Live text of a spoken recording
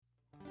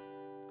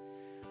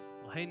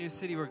Hey, New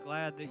City, we're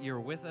glad that you're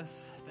with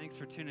us. Thanks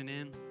for tuning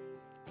in.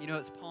 You know,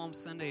 it's Palm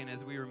Sunday, and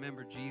as we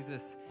remember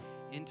Jesus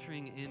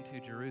entering into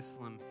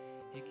Jerusalem,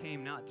 he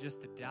came not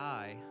just to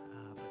die,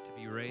 but to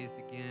be raised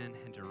again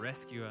and to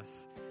rescue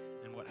us,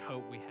 and what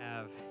hope we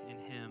have in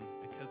him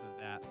because of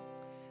that.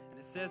 And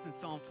it says in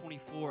Psalm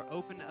 24,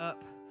 "Open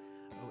up,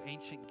 O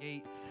ancient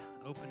gates,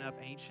 open up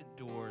ancient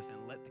doors,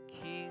 and let the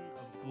King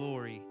of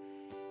glory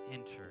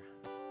enter."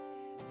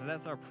 And so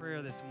that's our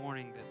prayer this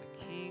morning, that the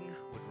King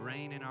would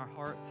reign in our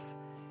hearts.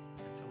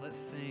 And so let's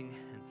sing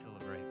and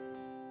celebrate.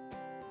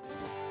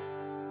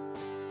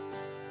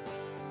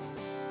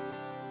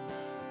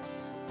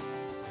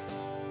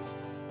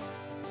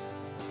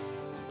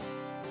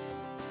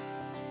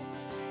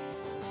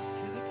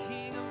 To the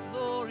King of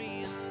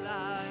glory and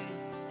light,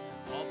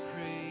 all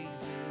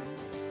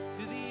praises.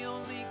 To the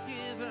only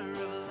giver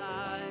of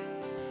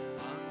life,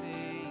 our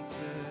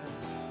Maker.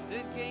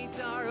 The gates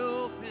are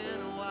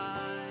open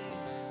wide,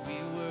 we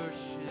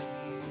worship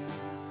you.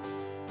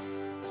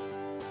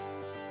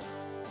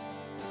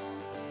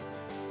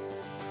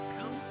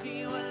 Come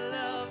see what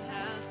love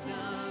has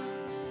done,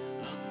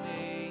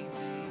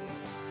 amazing.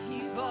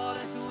 He bought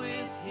us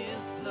with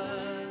his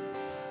blood,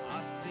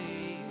 our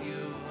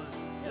Savior.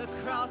 The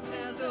cross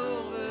has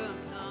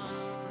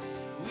overcome,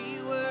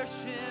 we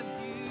worship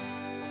you.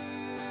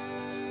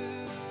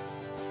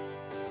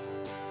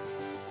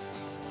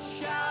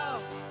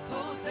 Shout,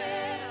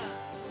 Hosanna,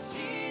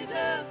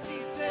 Jesus he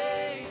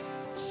saves.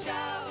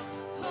 Shout,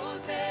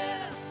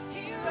 Hosanna,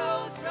 he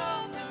rose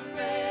from the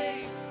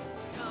grave.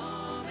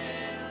 Come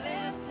and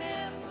lift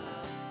him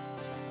up,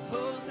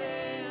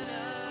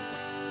 Hosanna.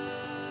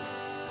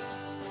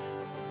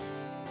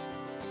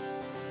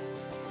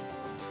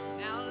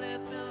 Now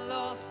let the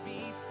lost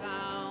be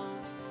found,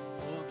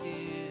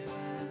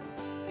 forgiven.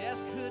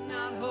 Death could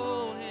not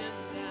hold him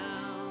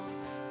down,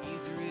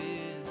 he's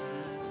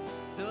risen.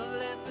 So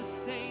let the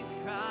saints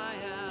cry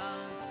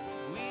out,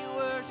 we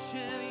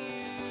worship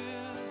you,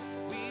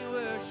 we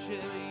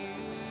worship you.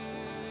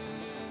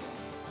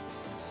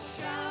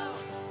 Shout,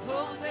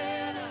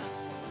 Hosanna,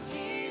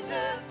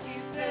 Jesus he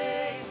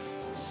saves.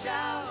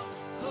 Shout,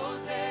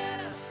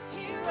 Hosanna,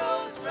 he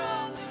rose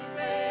from the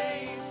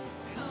grave.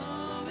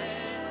 Come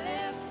and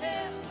lift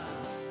him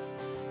up,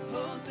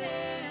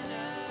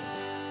 Hosanna.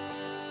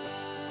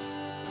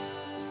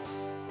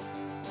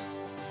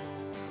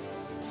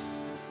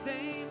 The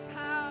same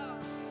power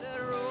that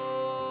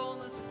rolled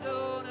the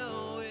stone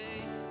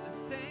away, the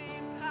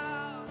same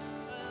power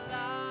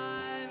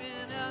alive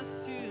in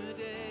us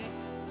today.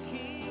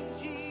 King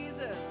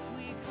Jesus,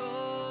 we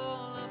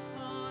call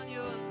upon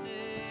your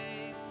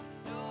name,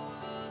 no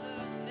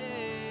other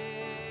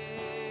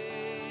name.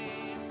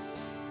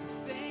 The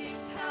same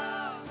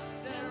power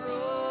that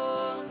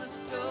rolled the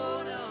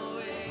stone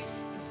away,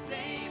 the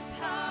same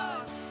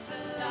power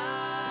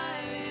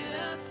alive in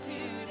us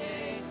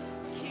today.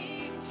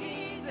 King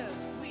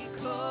Jesus, we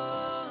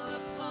call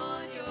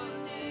upon your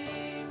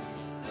name,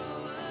 no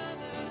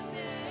other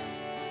name.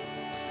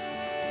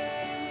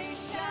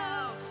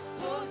 Shout,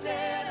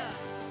 Hosanna,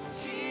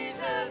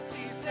 Jesus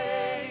he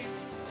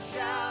saves.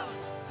 Shout,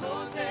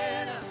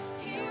 Hosanna,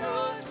 he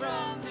rose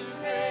from the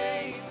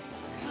grave.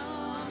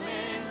 Come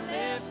and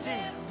lift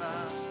him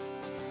up,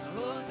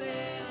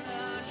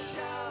 Hosanna.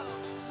 Shout,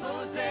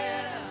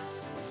 Hosanna,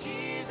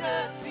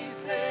 Jesus he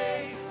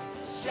saves.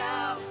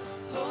 Shout,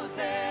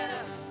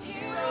 Hosanna, he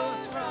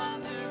rose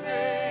from the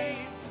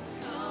grave.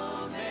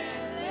 Come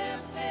and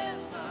lift him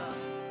up,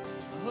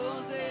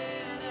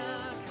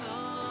 Hosanna.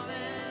 Come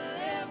and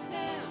lift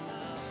him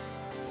up,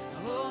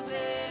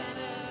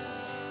 Hosanna.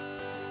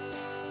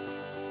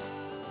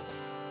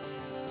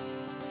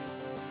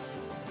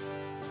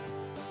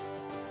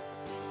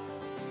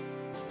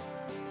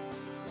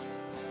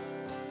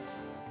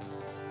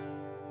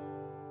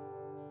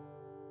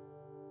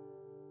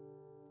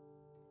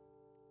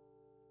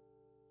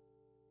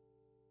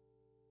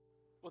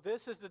 Well,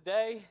 this is the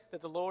day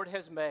that the Lord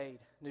has made.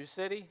 New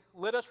City,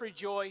 let us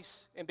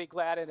rejoice and be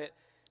glad in it.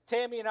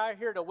 Tammy and I are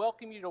here to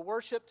welcome you to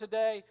worship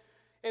today,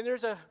 and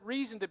there's a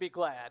reason to be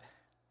glad,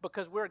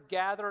 because we're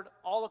gathered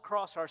all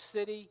across our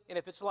city, and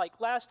if it's like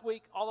last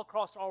week, all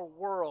across our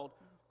world,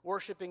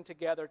 worshiping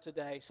together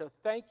today. So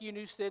thank you,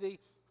 New City,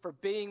 for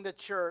being the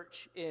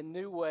church in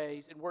new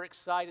ways, and we're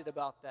excited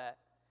about that.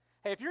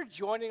 Hey, if you're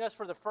joining us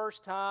for the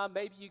first time,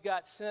 maybe you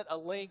got sent a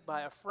link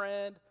by a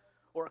friend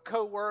or a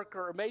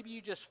coworker, or maybe you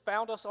just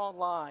found us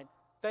online.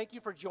 Thank you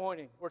for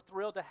joining. We're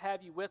thrilled to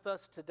have you with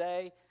us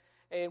today,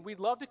 and we'd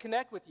love to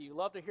connect with you.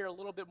 Love to hear a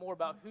little bit more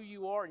about who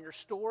you are and your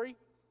story.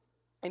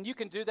 And you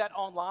can do that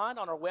online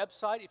on our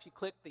website if you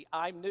click the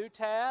I'm New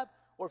tab,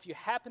 or if you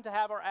happen to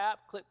have our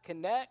app, click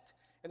Connect,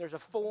 and there's a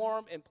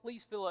form, and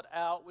please fill it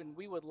out, and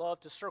we would love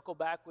to circle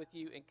back with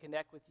you and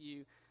connect with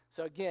you.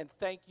 So again,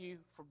 thank you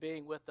for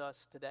being with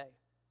us today.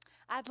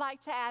 I'd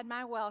like to add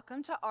my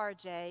welcome to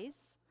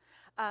RJ's.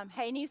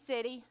 Hey, New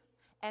City,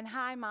 and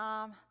hi,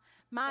 Mom.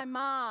 My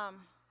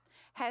mom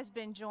has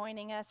been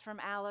joining us from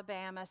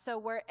Alabama. So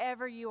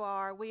wherever you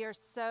are, we are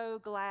so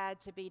glad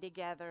to be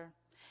together.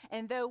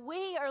 And though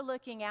we are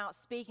looking out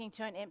speaking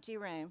to an empty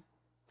room,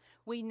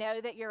 we know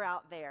that you're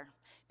out there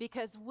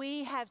because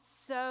we have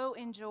so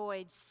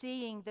enjoyed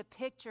seeing the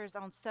pictures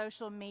on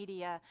social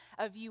media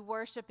of you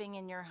worshiping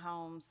in your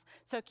homes.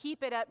 So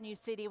keep it up, New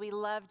City. We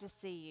love to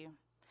see you.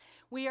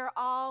 We are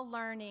all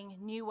learning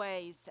new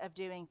ways of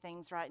doing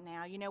things right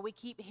now. You know, we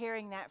keep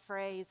hearing that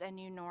phrase, a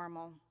new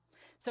normal.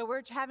 So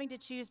we're having to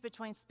choose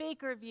between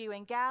speaker view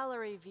and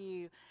gallery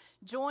view,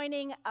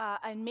 joining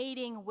a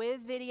meeting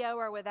with video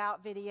or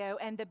without video,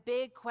 and the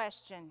big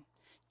question,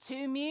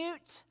 to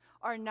mute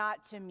or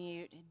not to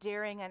mute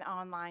during an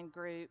online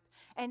group.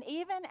 And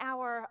even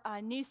our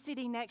New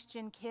City Next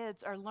Gen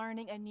kids are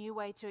learning a new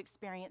way to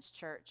experience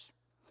church.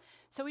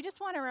 So we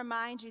just want to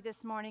remind you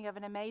this morning of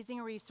an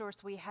amazing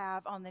resource we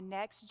have on the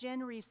Next Gen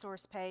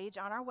resource page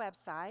on our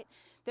website.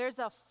 There's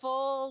a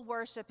full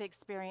worship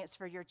experience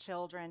for your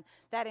children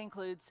that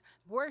includes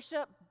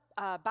worship,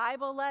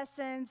 Bible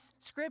lessons,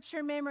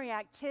 scripture memory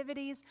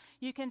activities.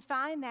 You can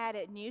find that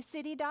at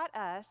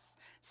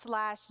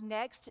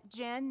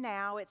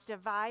newcity.us/nextgennow. It's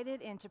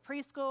divided into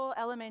preschool,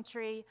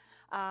 elementary,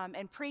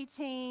 and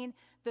preteen.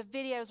 The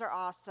videos are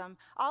awesome.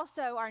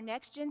 Also, our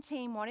Next Gen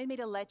team wanted me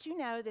to let you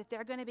know that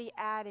they're going to be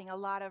adding a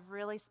lot of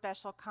really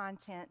special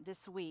content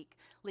this week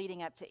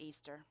leading up to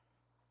Easter.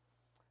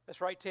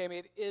 That's right, Tammy.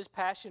 It is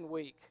Passion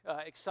Week,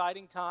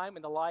 exciting time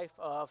in the life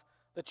of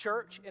the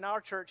church, in our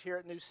church here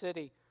at New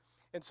City.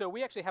 And so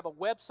we actually have a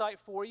website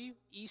for you,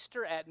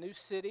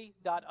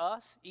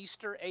 Easter@newcity.us,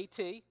 Easter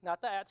AT,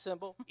 not the at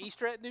symbol,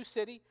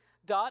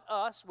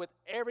 Easter@newcity.us with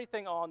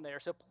everything on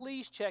there. So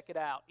please check it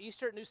out,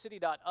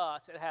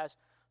 Easter@newcity.us. It has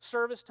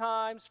service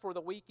times for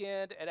the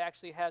weekend. It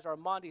actually has our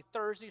Monday,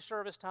 Thursday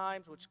service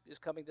times, which is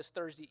coming this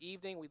Thursday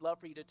evening. We'd love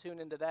for you to tune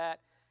into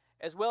that,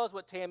 as well as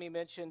what Tammy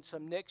mentioned,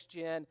 some Next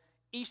Gen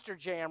Easter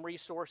Jam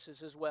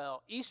resources as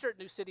well.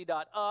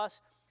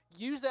 Easter@newcity.us.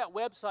 Use that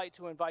website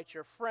to invite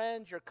your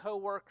friends, your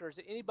coworkers,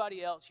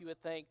 anybody else you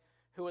would think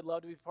who would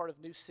love to be part of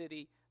New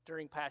City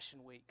during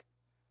Passion Week.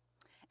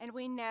 And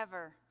we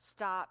never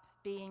stop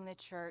being the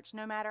church,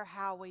 no matter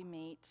how we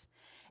meet.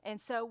 And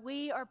so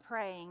we are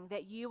praying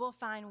that you will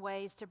find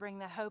ways to bring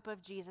the hope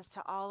of Jesus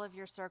to all of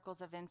your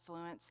circles of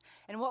influence.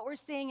 And what we're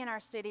seeing in our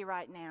city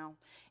right now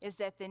is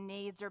that the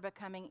needs are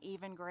becoming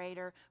even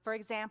greater. For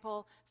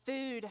example,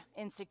 food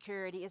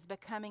insecurity is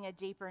becoming a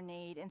deeper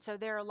need. And so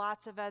there are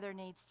lots of other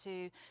needs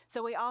too.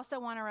 So we also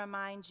want to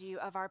remind you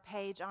of our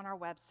page on our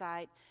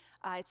website.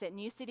 It's at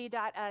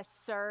newcity.us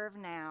serve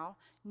now,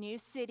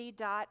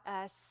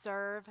 newcity.us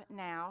serve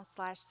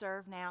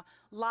now/serve now.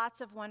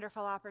 Lots of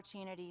wonderful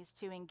opportunities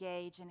to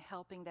engage in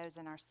helping those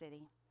in our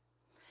city.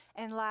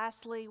 And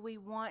lastly, we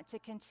want to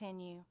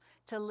continue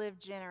to live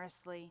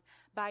generously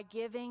by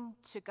giving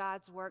to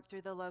God's work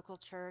through the local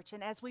church.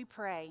 And as we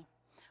pray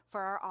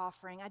for our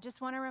offering, I just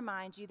want to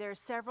remind you there are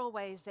several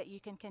ways that you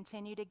can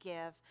continue to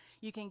give.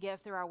 You can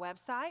give through our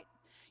website,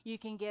 you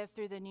can give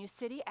through the New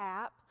City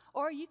app,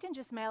 or you can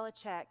just mail a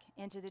check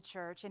into the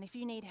church. And if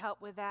you need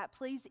help with that,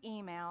 please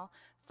email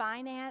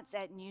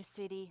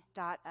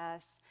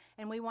finance@newcity.us.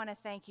 And we want to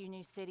thank you,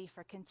 New City,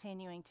 for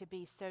continuing to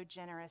be so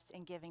generous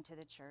in giving to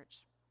the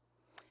church.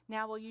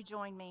 Now, will you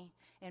join me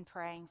in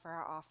praying for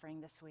our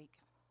offering this week?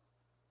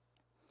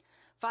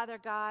 Father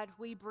God,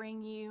 we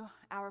bring you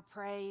our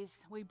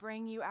praise. We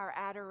bring you our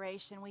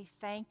adoration. We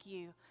thank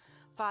you,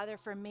 Father,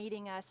 for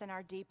meeting us in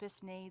our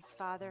deepest needs.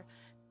 Father,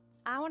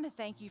 I want to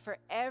thank you for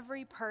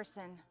every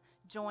person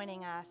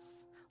joining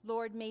us.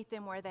 Lord, meet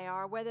them where they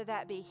are, whether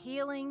that be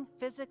healing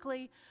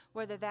physically,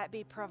 whether that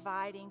be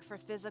providing for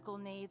physical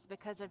needs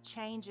because of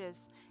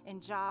changes in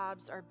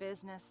jobs or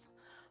business.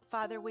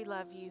 Father, we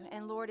love you.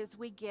 And Lord, as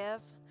we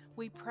give,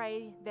 we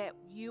pray that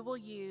you will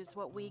use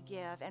what we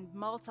give and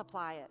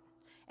multiply it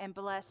and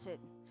bless it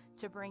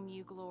to bring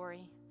you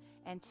glory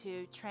and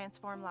to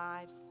transform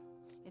lives.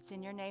 It's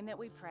in your name that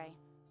we pray.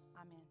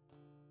 Amen.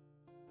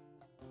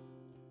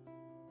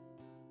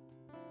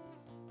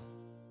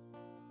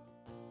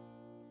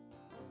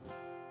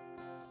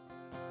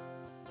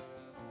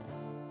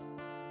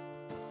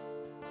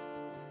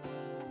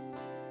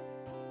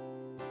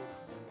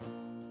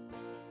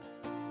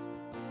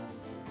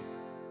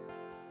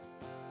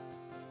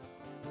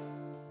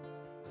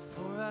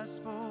 Before I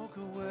spoke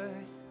a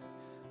word,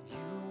 you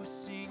were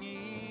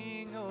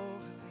singing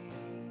over me.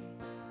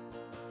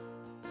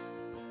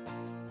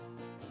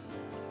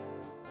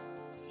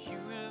 You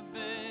have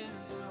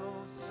been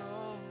so,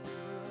 so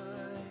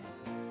good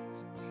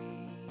to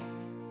me.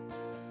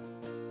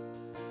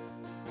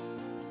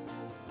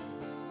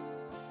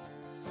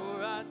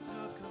 Before I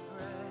took a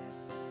breath,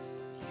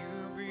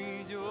 you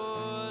breathed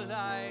your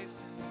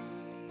life in me.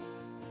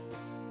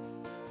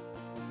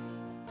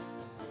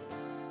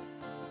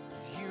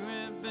 You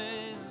have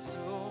been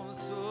so,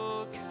 so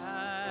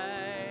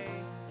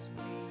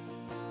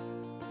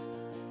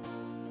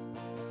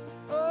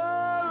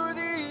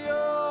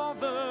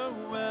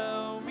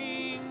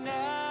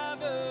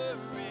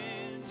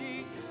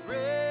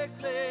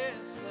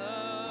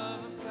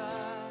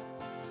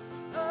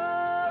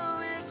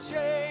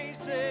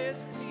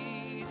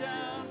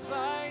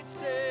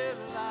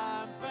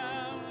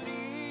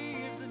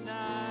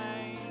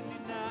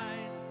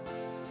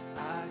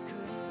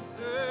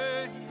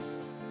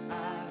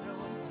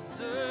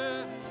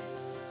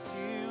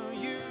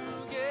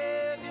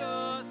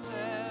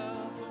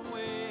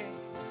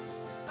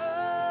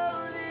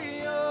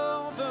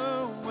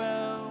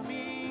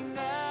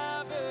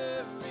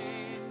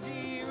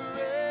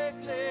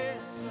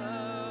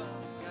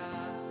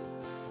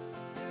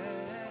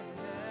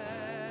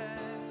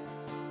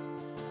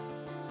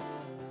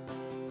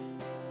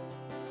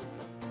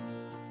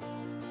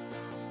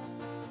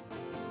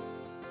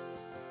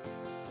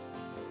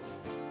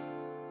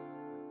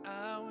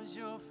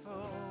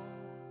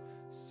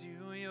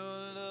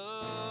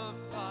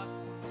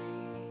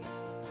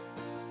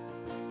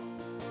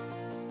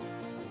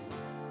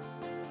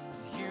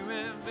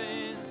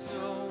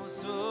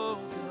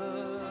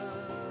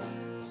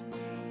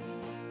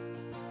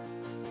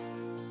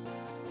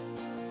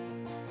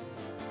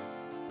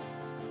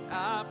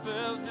I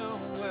felt no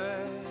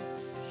worth.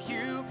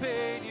 You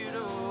paid it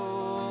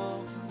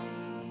all for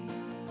me.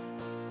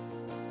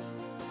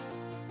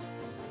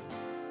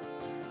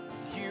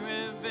 You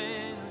have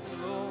been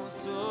so,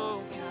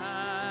 so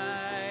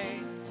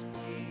kind to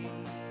me.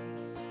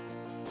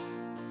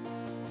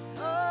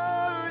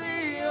 Oh,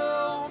 the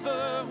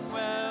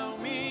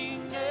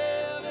overwhelming,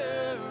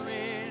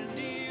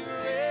 never-ending,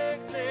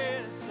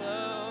 reckless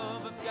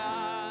love of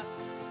God.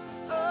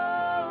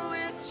 Oh,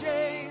 it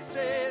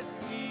chases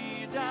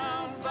me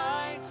down,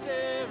 fights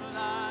till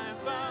I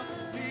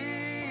found,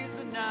 leaves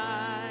a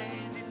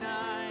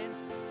 99.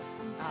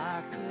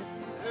 I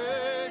couldn't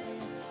earn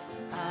it,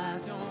 I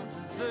don't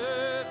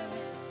deserve it,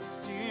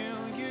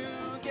 still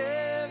you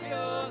gave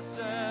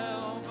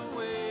yourself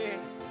away.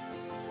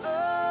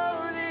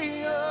 Oh,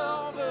 the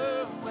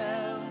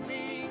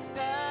overwhelming,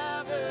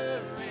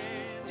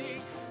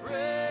 never-ending,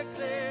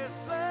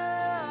 reckless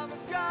love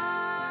of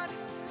God.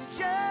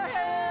 Yeah.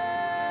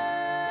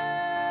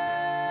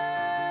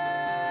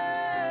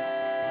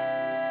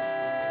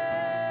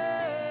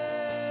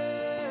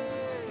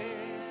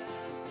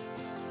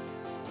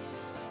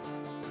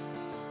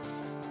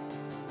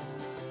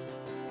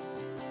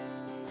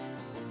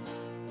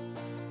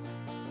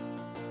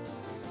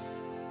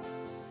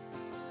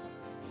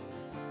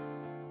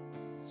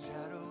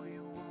 Shadow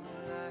you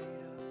won't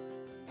light up,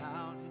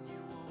 mountain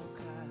you won't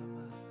climb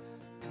up,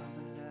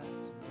 coming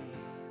after me.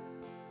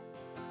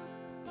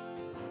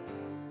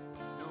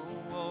 No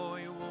wall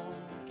you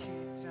won't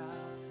kick down,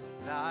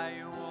 lie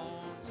you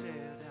won't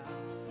tear down,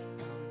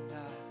 coming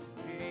after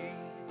me.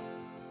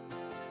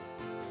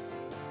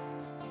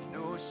 There's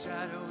no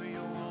shadow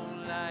you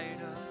won't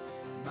light up,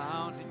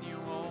 mountain you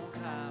won't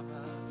climb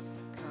up,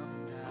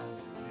 coming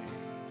after me.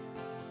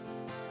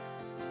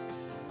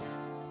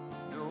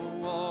 There's no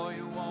wall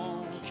you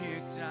won't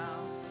kick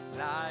down,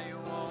 lie you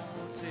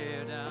won't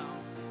tear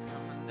down,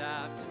 coming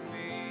after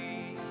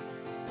me.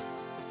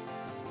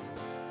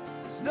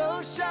 There's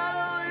no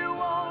shadow you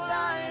won't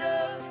light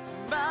up,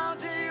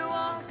 mountain you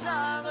won't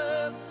climb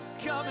up,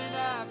 coming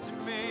after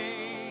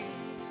me.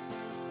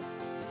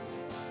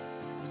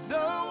 There's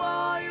no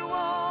wall you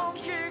won't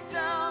kick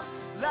down,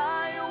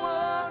 lie you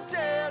won't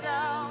tear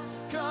down,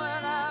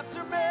 coming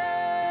after me.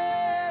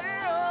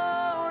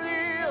 Oh,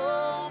 the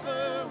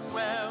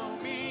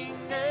overwhelming,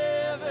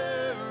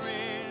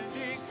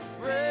 never-ending,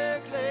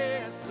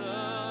 reckless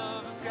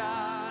love of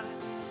God.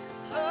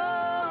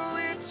 Oh,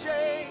 it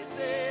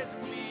chases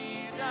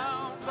me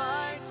down,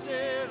 fights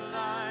till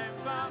I'm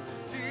found,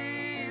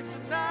 leaves a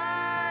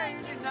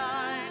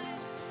 99.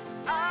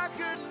 I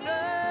couldn't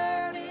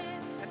earn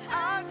it, and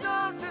I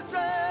don't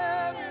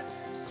deserve it,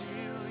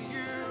 still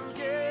you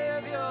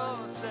gave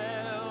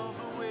yourself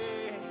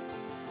away.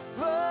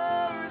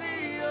 Oh,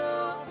 the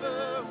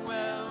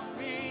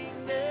overwhelming,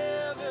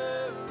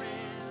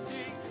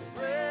 never-ending,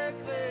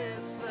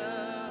 reckless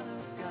love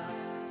of God.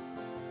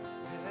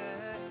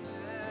 Yeah,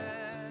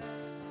 yeah.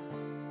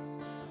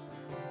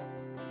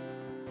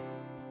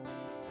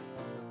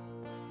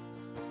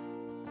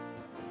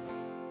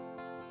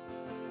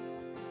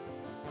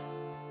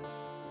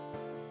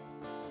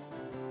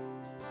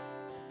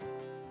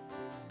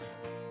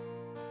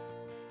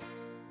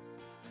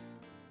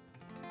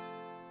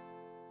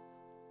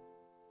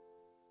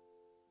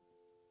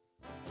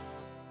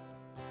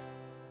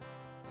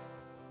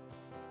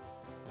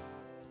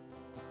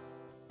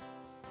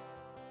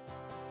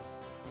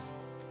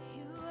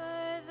 You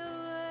were the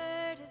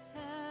Word at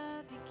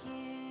the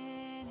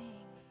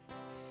beginning,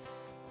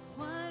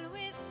 one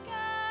with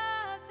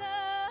God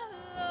the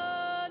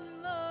Lord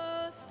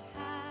Most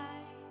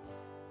High.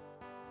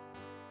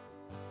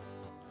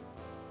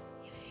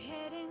 You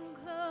hid in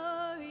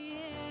glory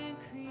in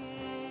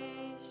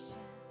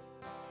creation,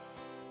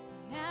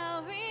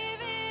 now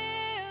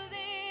revealed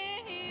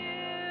in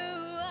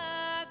you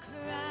are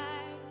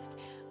Christ.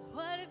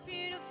 What a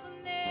beautiful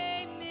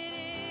name it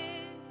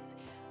is!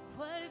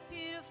 What a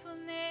beautiful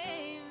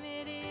name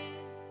it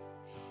is!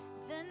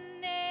 The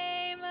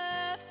name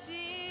of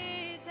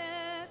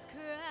Jesus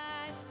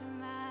Christ,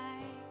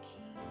 my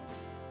King.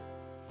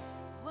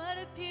 What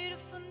a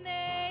beautiful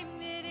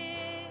name it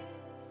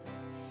is!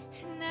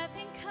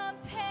 Nothing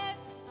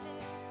compares to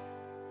this.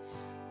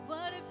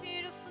 What a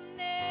beautiful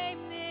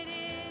name it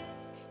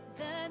is!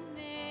 The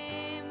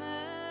name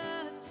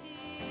of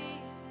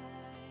Jesus.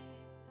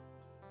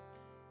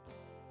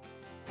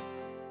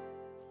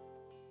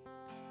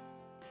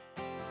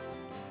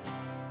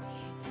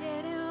 You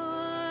didn't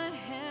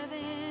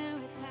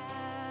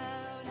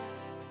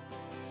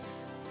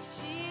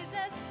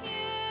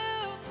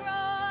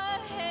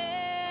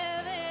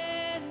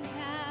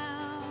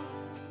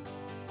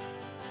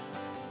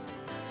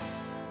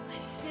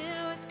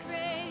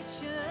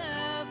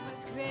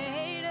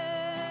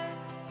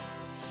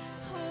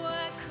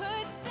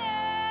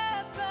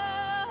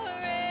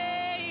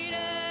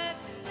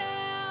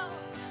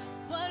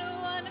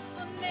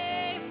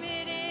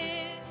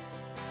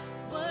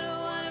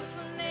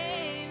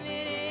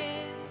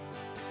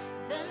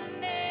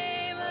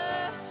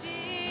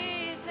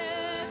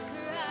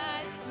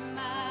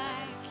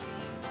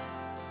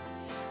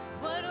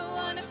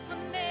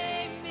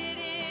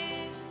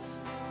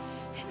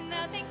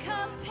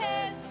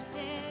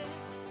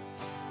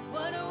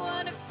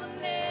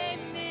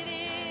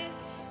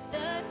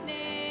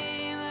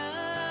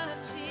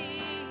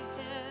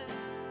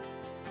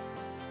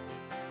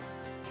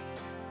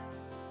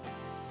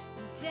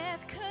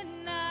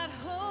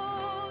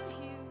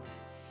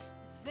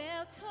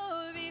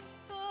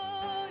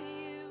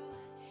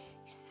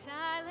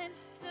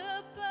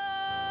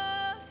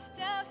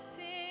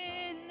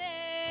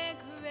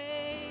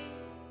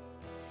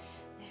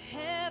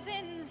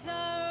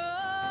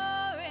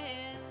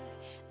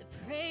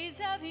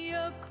of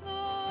your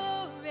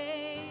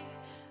glory,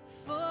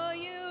 for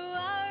you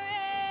are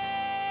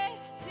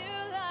raised to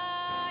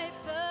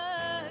life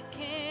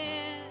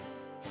again.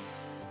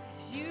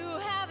 'Cause you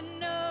have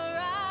no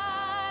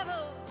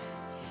rival,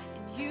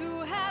 and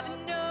you have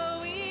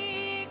no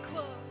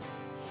equal,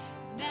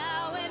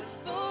 now and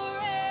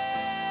forever,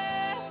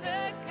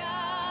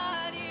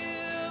 God,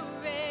 you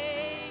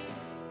reign.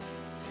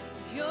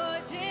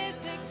 Yours is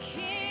the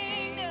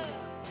kingdom,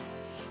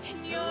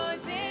 and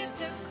yours is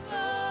the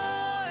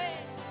glory,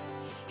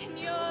 and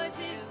yours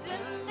is the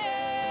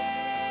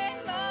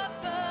name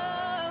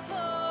above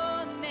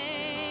all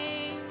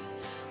names.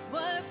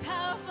 What a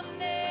powerful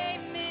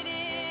name it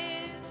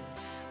is.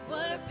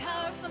 What a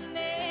powerful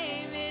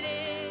name it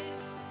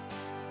is.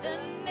 The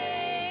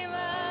name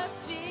of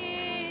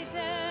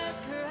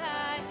Jesus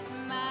Christ,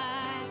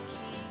 my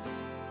King.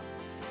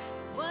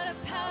 What a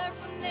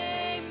powerful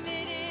name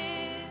it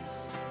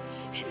is,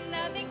 and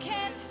nothing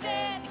can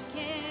stand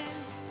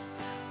against.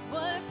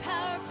 What a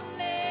powerful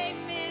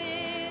name it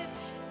is,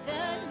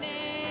 the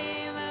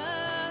name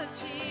of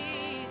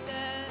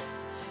Jesus.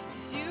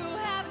 'Cause you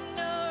have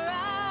no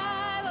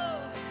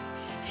rival,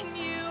 and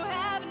you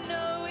have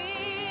no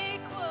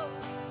equal,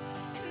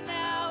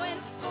 now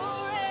and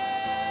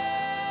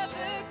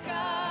forever,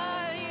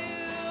 God,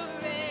 you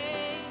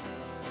reign.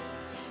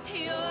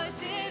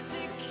 Yours is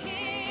the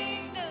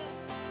kingdom,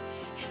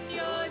 and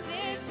yours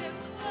is the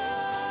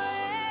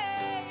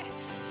glory,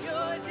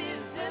 yours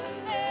is the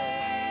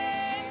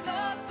name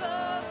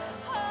above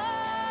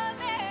all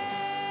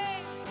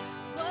names.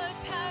 What a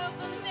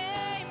powerful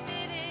name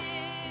it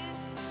is.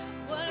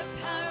 What a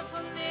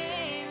powerful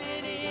name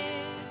it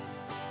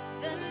is.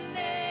 The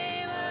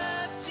name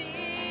of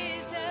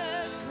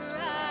Jesus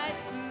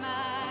Christ,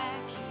 my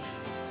King.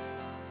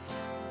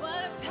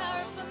 What a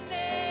powerful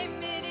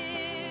name it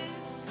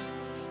is,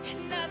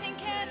 and nothing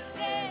can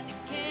stand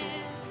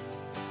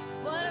against.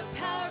 What a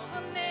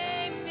powerful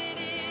name it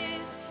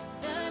is,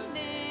 the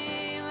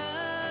name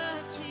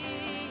of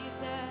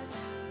Jesus.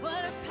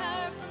 What a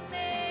powerful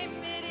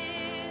name it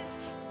is,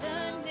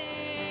 the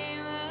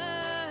name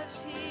of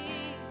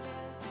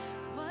Jesus.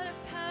 What a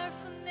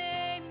powerful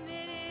name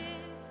it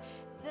is,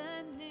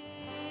 the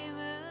name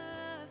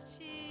of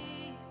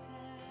Jesus.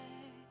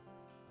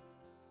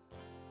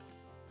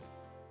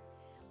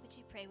 Would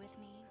you pray with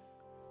me?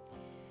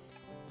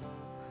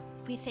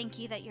 We thank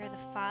you that you're the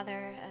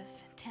Father of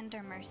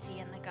tender mercy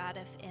and the God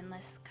of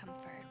endless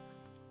comfort.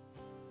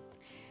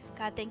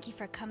 God, thank you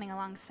for coming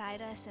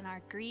alongside us in our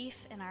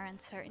grief and our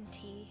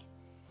uncertainty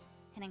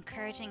and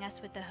encouraging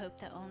us with the hope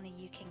that only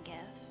you can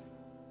give.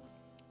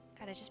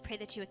 God, I just pray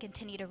that you would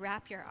continue to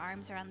wrap your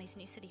arms around these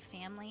New City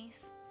families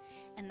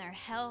and their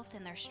health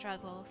and their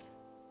struggles.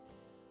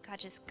 God,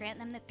 just grant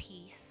them the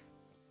peace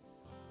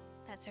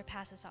that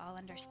surpasses all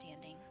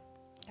understanding.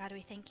 God,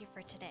 we thank you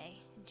for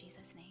today. In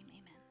Jesus' name, amen.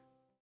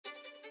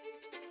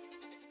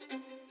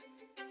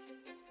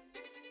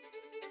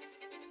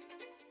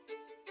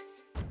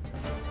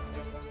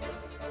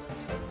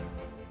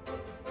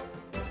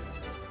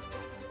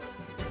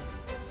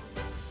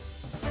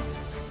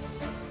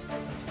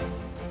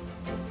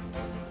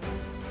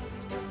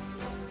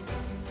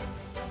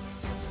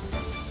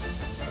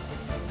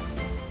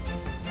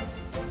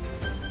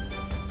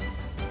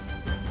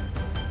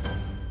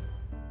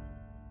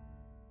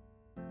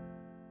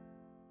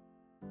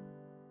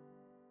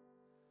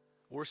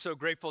 We're so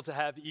grateful to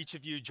have each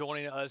of you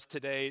joining us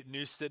today,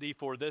 New City,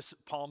 for this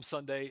Palm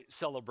Sunday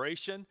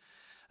celebration.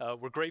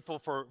 We're grateful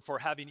for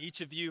having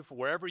each of you, for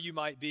wherever you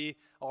might be,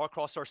 all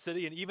across our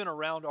city and even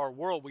around our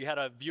world. We had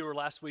a viewer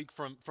last week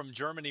from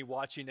Germany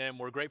watching in.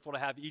 We're grateful to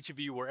have each of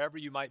you, wherever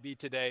you might be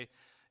today,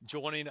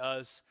 joining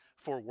us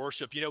for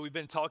worship. You know, we've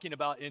been talking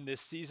about in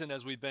this season,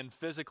 as we've been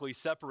physically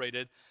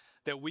separated,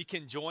 that we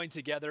can join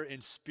together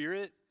in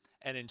spirit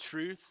and in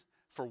truth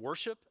for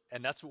worship,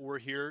 and that's what we're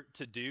here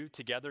to do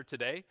together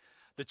today.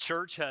 The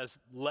church has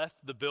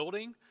left the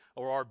building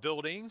or our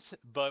buildings,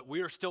 but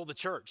we are still the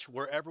church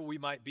wherever we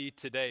might be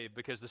today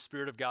because the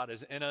Spirit of God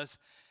is in us,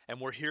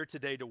 and we're here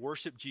today to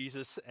worship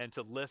Jesus and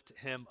to lift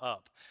him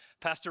up.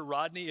 Pastor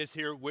Rodney is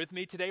here with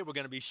me today. We're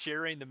going to be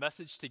sharing the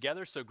message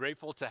together, so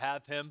grateful to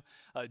have him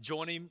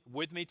joining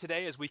with me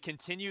today as we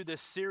continue this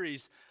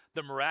series,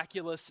 The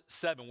Miraculous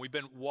Seven. We've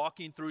been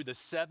walking through the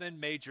 7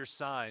 major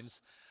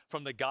signs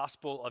from the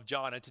Gospel of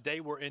John, and today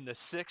we're in the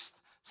 6th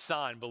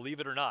sign, believe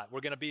it or not. We're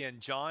going to be in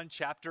John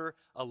chapter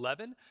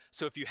 11.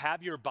 So if you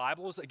have your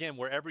Bibles, again,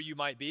 wherever you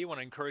might be, I want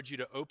to encourage you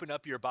to open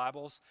up your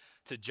Bibles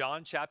to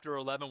John chapter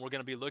 11. We're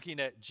going to be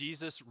looking at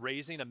Jesus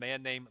raising a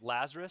man named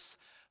Lazarus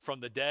from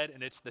the dead,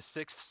 and it's the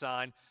 6th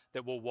sign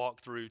that we'll walk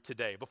through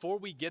today. Before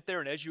we get there,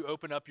 and as you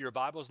open up your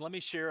Bibles, let me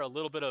share a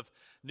little bit of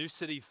New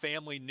City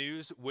family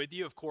news with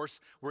you. Of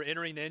course, we're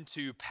entering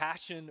into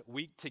Passion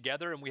Week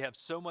together, and we have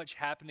so much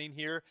happening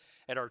here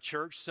at our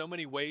church, so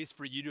many ways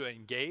for you to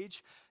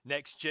engage.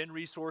 Next Gen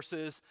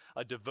resources,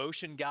 a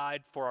devotion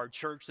guide for our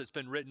church that's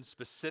been written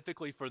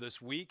specifically for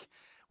this week.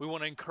 We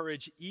want to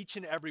encourage each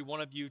and every one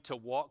of you to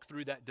walk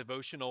through that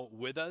devotional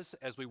with us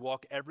as we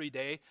walk every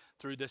day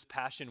through this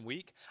Passion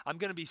Week. I'm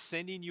going to be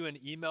sending you an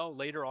email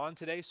later on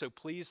today, so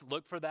please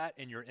look for that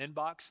in your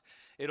inbox.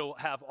 It'll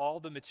have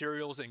all the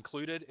materials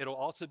included. It'll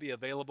also be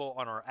available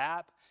on our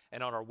app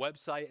and on our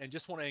website, and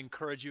just want to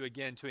encourage you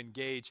again to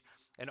engage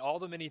in all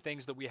the many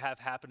things that we have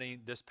happening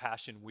this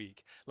Passion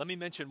Week. Let me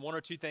mention one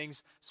or two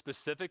things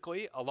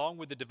specifically. Along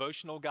with the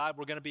devotional guide,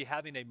 we're going to be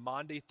having a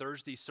Maundy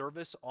Thursday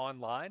service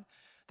online.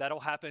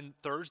 That'll happen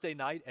Thursday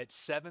night at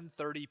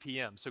 7:30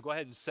 p.m. So go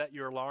ahead and set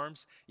your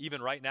alarms,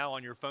 even right now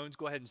on your phones.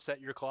 Go ahead and set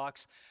your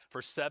clocks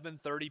for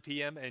 7:30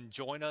 p.m. and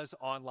join us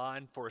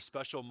online for a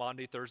special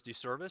Maundy Thursday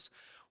service.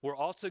 We're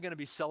also going to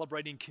be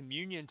celebrating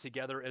communion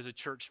together as a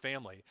church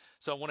family.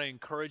 So I want to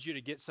encourage you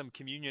to get some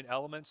communion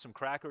elements, some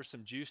crackers,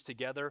 some juice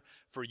together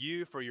for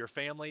you, for your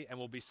family, and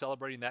we'll be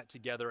celebrating that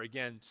together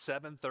again,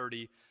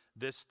 7:30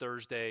 this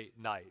Thursday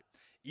night.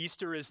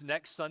 Easter is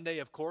next Sunday,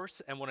 of course,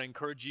 and want to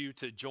encourage you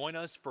to join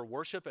us for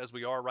worship as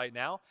we are right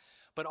now,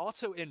 but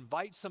also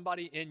invite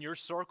somebody in your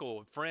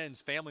circle,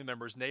 friends, family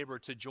members, neighbor,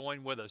 to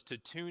join with us, to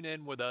tune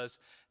in with us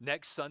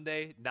next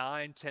Sunday,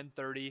 9,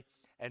 10:30,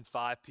 and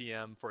 5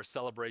 p.m. for a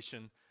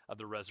celebration of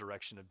the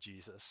resurrection of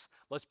Jesus.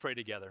 Let's pray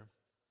together.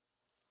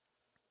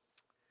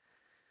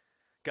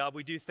 God,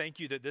 we do thank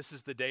you that this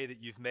is the day that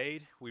you've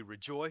made. We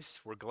rejoice.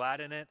 We're glad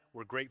in it.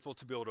 We're grateful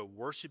to be able to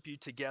worship you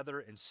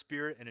together in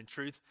spirit and in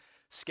truth.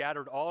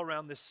 Scattered all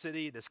around this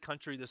city, this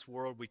country, this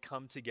world, we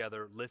come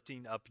together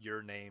lifting up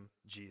your name,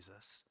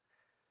 Jesus.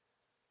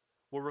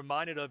 We're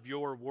reminded of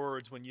your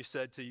words when you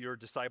said to your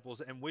disciples,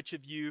 and which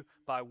of you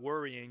by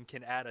worrying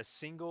can add a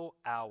single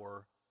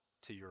hour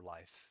to your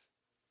life?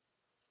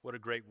 What a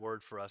great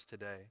word for us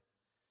today.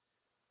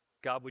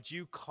 God, would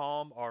you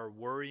calm our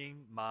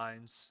worrying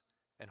minds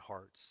and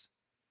hearts?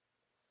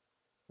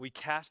 We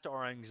cast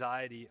our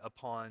anxiety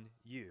upon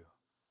you.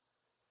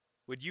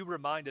 Would you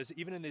remind us,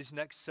 even in these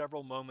next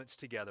several moments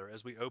together,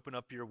 as we open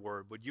up your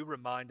word, would you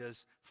remind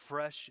us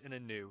fresh and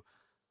anew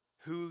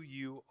who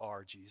you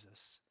are,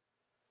 Jesus,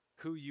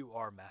 who you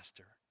are,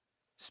 Master?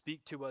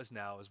 Speak to us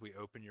now as we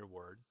open your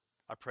word.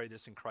 I pray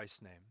this in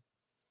Christ's name.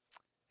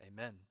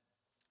 Amen.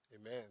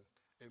 Amen.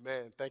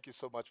 Amen. Thank you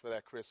so much for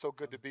that, Chris. So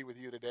good to be with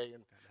you today,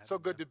 and so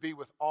good to be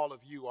with all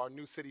of you, our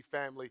New City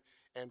family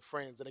and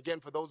friends. And again,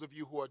 for those of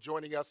you who are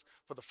joining us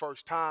for the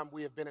first time,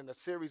 we have been in a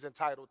series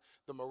entitled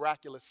The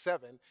Miraculous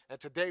Seven,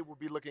 and today we'll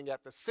be looking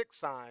at the sixth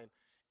sign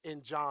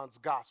in John's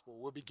Gospel.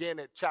 We'll begin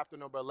at chapter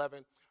number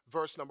 11,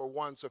 verse number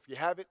 1. So if you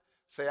have it,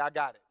 say, I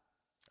got it.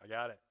 I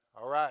got it.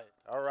 All right,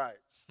 all right.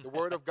 The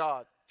word of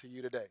God to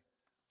you today.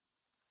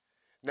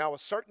 Now a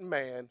certain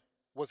man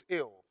was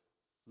ill,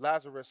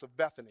 Lazarus of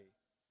Bethany,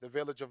 the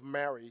village of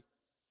Mary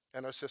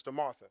and her sister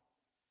Martha.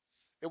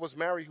 It was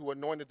Mary who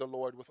anointed the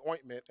Lord with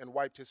ointment and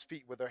wiped his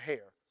feet with her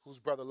hair, whose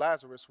brother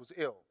Lazarus was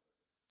ill.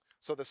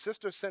 So the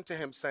sisters sent to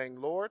him,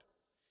 saying, Lord,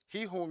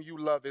 he whom you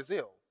love is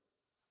ill.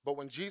 But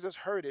when Jesus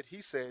heard it,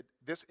 he said,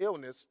 this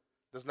illness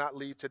does not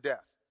lead to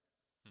death.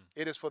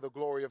 It is for the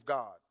glory of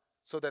God,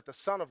 so that the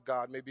Son of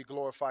God may be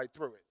glorified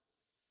through it.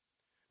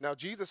 Now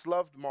Jesus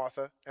loved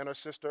Martha and her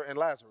sister and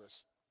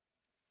Lazarus.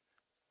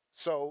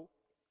 So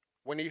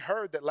when he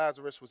heard that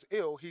Lazarus was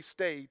ill, he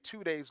stayed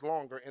 2 days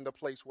longer in the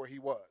place where he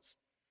was.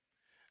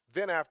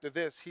 Then after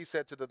this, he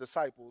said to the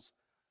disciples,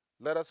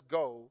 let us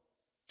go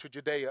to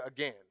Judea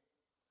again.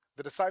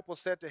 The disciples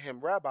said to him,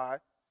 Rabbi,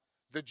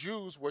 the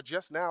Jews were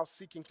just now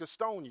seeking to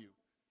stone you,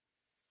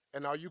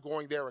 and are you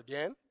going there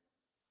again?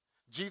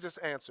 Jesus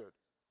answered,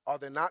 are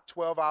there not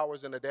 12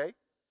 hours in a day?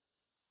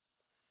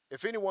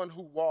 If anyone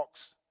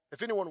walks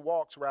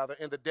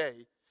in the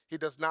day, he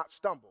does not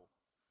stumble,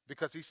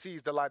 because he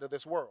sees the light of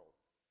this world.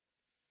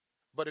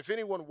 But if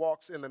anyone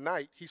walks in the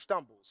night, he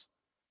stumbles,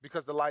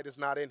 because the light is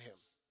not in him.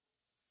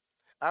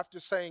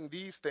 After saying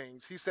these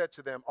things, he said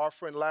to them, our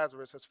friend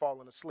Lazarus has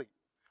fallen asleep,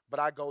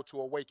 but I go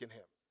to awaken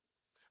him.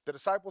 The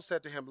disciples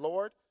said to him,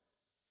 Lord,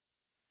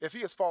 if he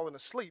has fallen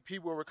asleep, he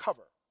will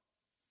recover.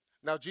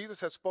 Now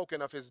Jesus had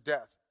spoken of his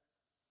death,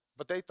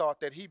 but they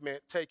thought that he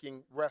meant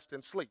taking rest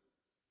and sleep.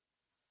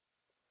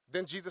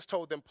 Then Jesus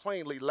told them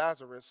plainly,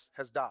 Lazarus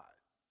has died.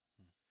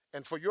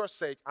 And for your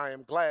sake, I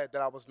am glad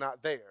that I was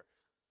not there,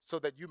 so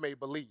that you may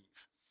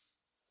believe.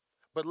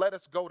 But let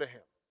us go to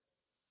him.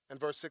 In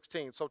verse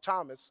 16, so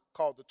Thomas,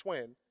 called the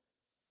twin,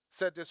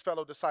 said to his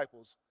fellow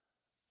disciples,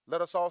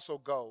 let us also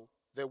go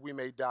that we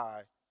may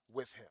die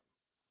with him.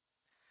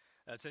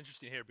 It's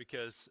interesting here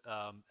because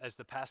as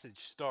the passage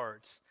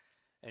starts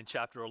in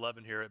chapter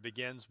 11 here, it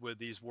begins with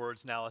these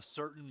words, now a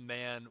certain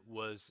man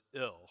was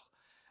ill.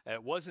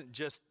 It wasn't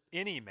just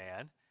any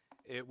man,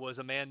 it was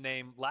a man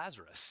named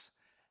Lazarus.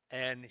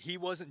 And he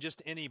wasn't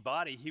just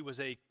anybody, he was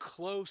a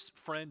close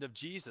friend of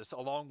Jesus,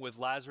 along with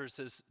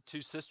Lazarus'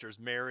 two sisters,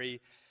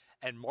 Mary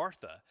and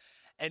Martha.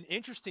 And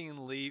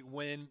interestingly,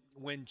 when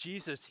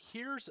Jesus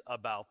hears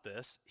about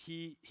this,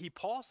 he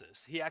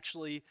pauses. He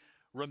actually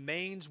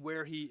remains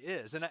where he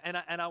is. And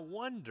I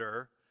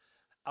wonder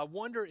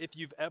if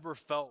you've ever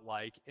felt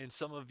like in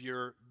some of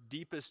your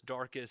deepest,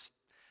 darkest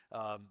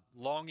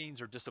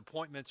longings or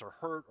disappointments or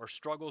hurt or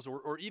struggles,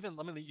 or even,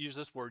 let me use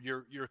this word,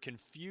 your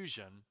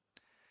confusion,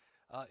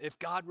 if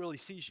God really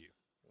sees you,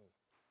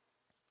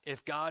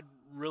 if God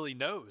really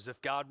knows,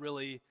 if God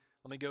really,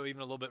 let me go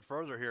even a little bit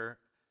further here,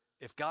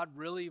 if God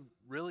really,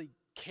 really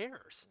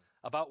cares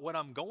about what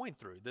I'm going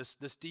through, this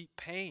deep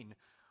pain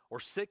or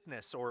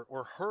sickness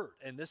or hurt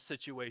in this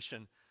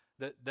situation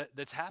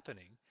that's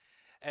happening.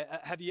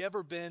 Have you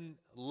ever been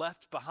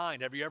left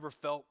behind? Have you ever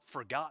felt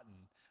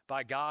forgotten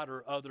by God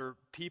or other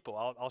people?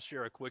 I'll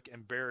share a quick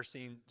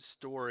embarrassing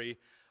story.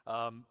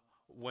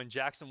 When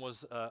Jackson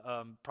was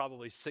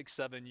probably 6,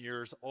 7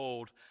 years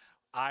old,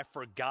 I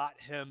forgot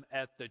him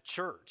at the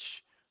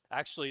church.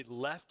 Actually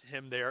left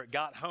him there,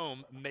 got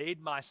home,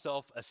 made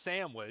myself a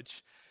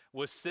sandwich,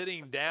 was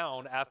sitting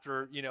down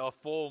after a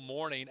full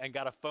morning and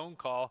got a phone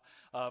call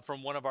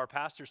from one of our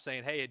pastors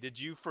saying, "Hey, did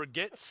you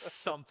forget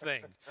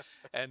something?"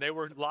 And they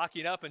were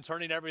locking up and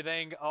turning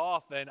everything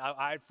off, and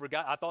I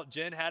forgot. I thought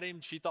Jen had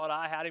him. She thought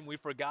I had him. We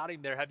forgot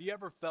him there. Have you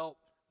ever felt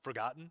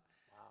forgotten?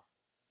 Wow.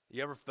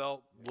 You ever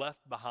felt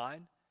left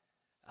behind?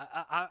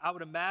 I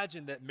would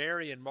imagine that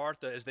Mary and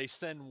Martha, as they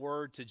send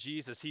word to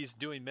Jesus, he's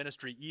doing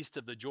ministry east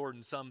of the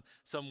Jordan, some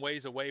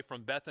ways away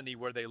from Bethany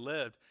where they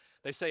lived.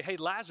 They say, "Hey,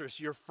 Lazarus,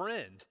 your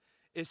friend,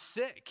 is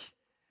sick."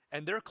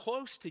 And they're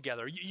close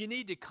together. You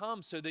need to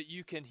come so that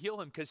you can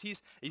heal him, because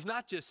he's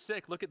not just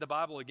sick. Look at the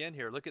Bible again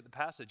here. Look at the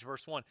passage,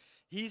 verse 1.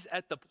 He's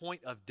at the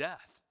point of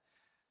death.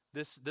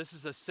 This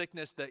is a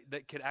sickness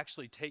that could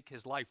actually take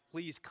his life.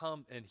 Please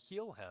come and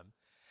heal him.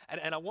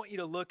 And I want you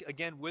to look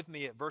again with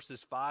me at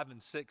verses 5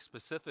 and 6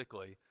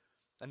 specifically,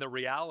 and the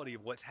reality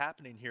of what's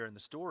happening here in the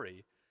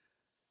story.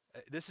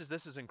 This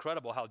is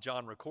incredible how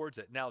John records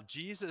it. Now,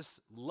 Jesus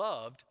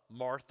loved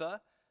Martha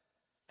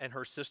and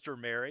her sister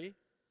Mary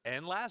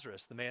and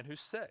Lazarus, the man who's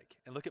sick.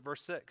 And look at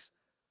verse 6.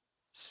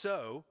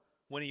 So,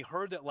 when he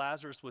heard that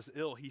Lazarus was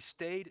ill, he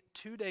stayed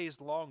 2 days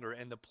longer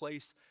in the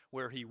place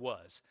where he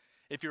was.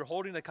 If you're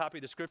holding a copy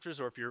of the scriptures,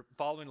 or if you're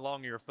following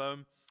along on your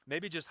phone,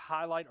 maybe just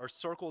highlight or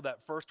circle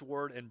that first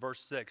word in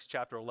verse 6,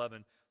 chapter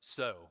 11,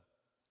 so.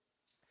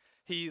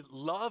 He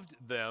loved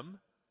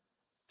them,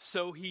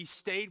 so he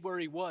stayed where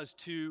he was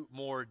 2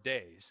 more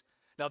days.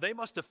 Now, they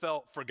must have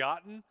felt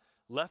forgotten,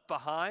 left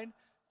behind,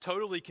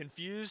 totally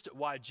confused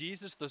why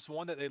Jesus, this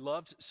one that they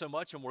loved so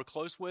much and were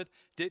close with,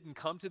 didn't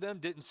come to them,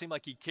 didn't seem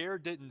like he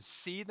cared, didn't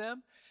see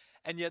them.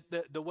 And yet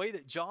the way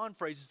that John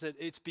phrases it,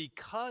 it's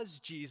because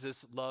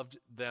Jesus loved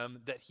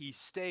them that he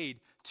stayed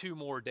 2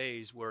 more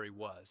days where he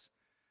was.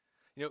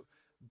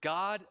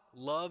 God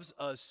loves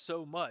us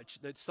so much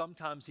that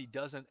sometimes he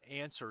doesn't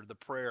answer the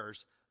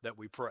prayers that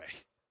we pray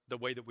the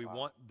way that we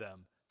want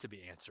them to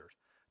be answered.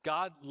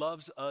 God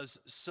loves us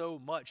so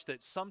much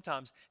that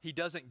sometimes he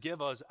doesn't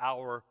give us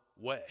our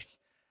way.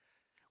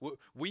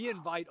 We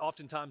invite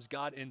oftentimes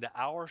God into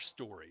our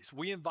stories.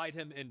 We invite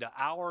him into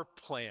our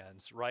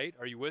plans, right?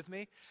 Are you with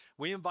me?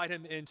 We invite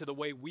him into the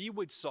way we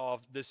would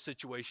solve this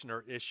situation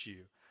or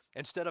issue.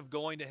 Instead of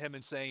going to him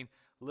and saying,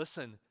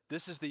 "Listen,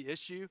 this is the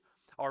issue.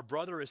 Our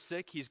brother is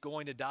sick. He's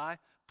going to die.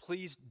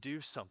 Please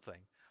do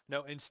something."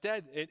 No,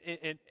 instead,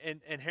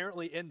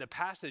 inherently in the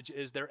passage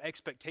is their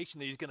expectation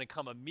that he's going to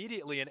come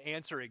immediately and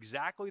answer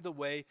exactly the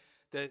way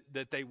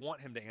that they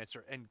want him to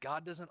answer. And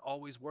God doesn't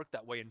always work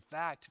that way. In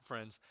fact,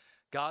 friends,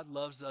 God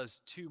loves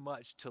us too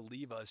much to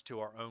leave us to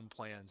our own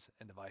plans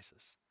and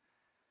devices.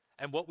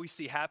 And what we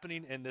see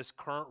happening in this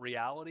current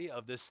reality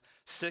of this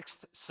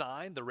 6th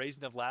sign, the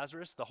raising of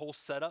Lazarus, the whole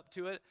setup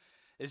to it,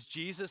 is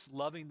Jesus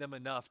loving them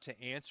enough to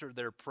answer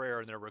their prayer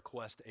and their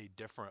request a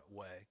different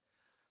way.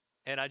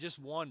 And I just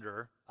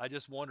wonder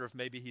if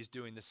maybe he's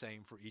doing the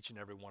same for each and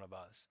every one of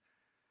us.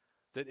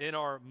 That in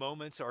our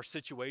moments, our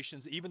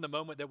situations, even the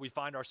moment that we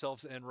find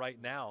ourselves in right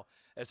now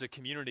as a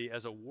community,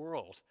 as a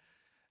world,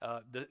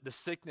 the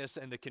sickness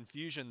and the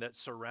confusion that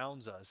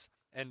surrounds us,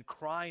 and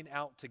crying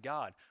out to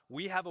God.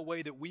 We have a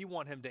way that we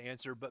want him to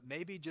answer, but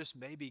maybe, just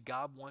maybe,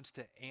 God wants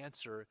to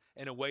answer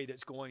in a way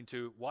that's going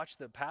to, watch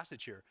the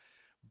passage here,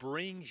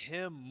 bring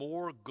him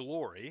more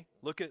glory.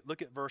 Look at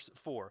verse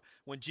 4.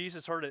 When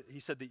Jesus heard it,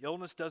 he said, "The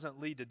illness doesn't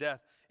lead to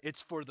death.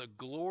 It's for the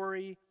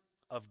glory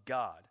of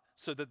God,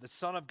 so that the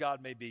Son of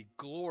God may be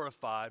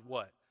glorified,"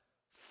 what?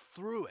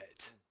 Through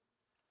it.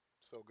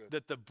 So good.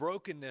 That the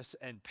brokenness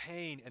and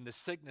pain and the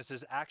sickness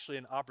is actually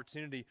an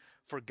opportunity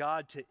for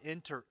God to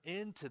enter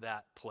into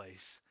that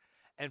place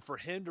and for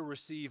him to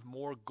receive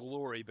more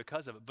glory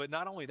because of it. But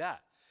not only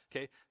that,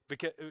 okay,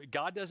 because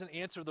God doesn't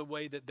answer the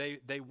way that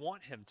they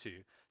want him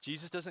to.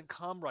 Jesus doesn't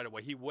come right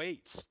away. He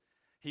waits.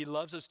 He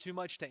loves us too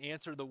much to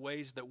answer the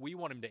ways that we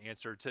want him to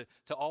answer,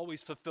 to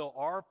always fulfill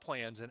our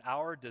plans and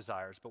our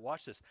desires. But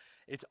watch this.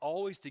 It's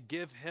always to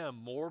give him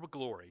more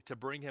glory, to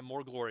bring him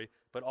more glory,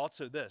 but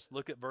also this.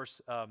 Look at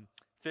verse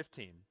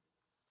 15.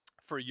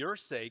 "For your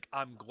sake,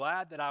 I'm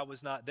glad that I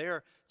was not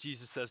there,"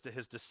 Jesus says to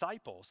his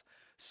disciples,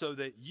 "so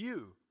that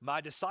you,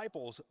 my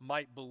disciples,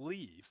 might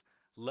believe.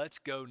 Let's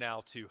go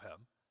now to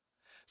him."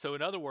 So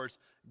in other words,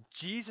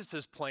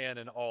 Jesus' plan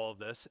in all of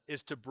this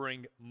is to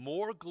bring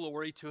more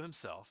glory to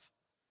himself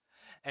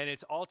and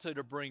it's also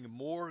to bring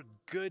more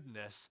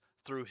goodness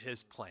through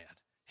his plan.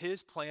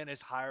 His plan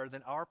is higher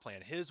than our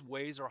plan. His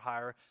ways are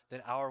higher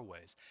than our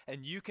ways.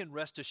 And you can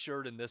rest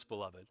assured in this,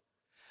 beloved,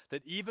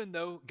 that even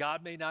though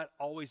God may not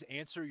always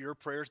answer your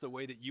prayers the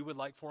way that you would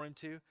like for him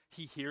to,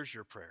 he hears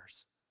your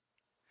prayers.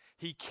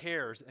 He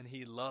cares and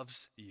he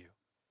loves you.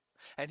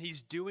 And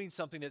he's doing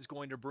something that's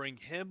going to bring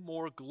him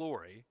more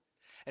glory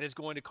and is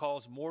going to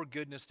cause more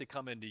goodness to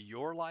come into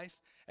your life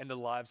and the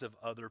lives of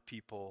other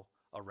people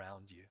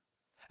around you.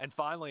 And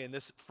finally, in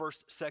this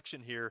first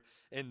section here,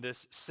 in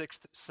this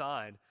sixth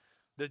sign,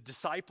 the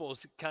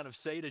disciples kind of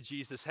say to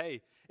Jesus,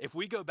 hey, if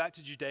we go back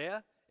to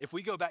Judea, if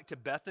we go back to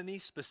Bethany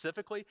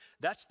specifically,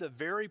 that's the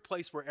very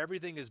place where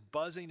everything is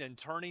buzzing and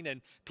turning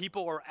and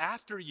people are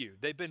after you.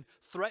 They've been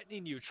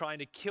threatening you, trying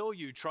to kill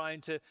you,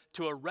 trying to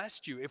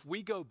arrest you. If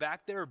we go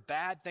back there,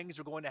 bad things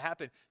are going to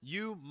happen.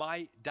 You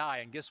might die.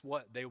 And guess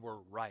what? They were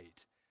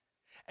right.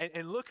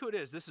 And look who it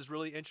is. This is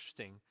really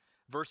interesting.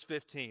 Verse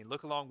 15.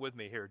 Look along with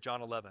me here,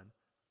 John 11.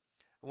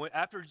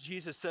 After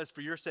Jesus says,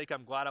 for your sake,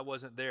 I'm glad I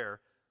wasn't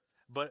there,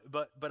 but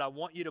I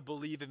want you to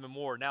believe even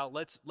more. Now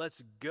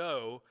let's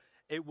go.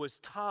 It was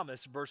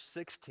Thomas, verse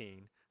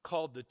 16,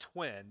 called the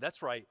twin.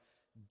 That's right.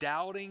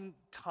 Doubting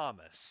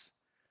Thomas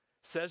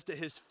says to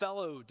his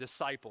fellow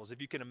disciples,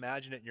 if you can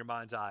imagine it in your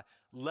mind's eye,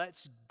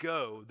 let's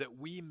go that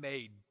we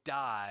may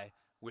die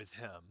with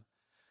him.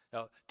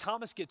 Now,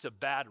 Thomas gets a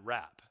bad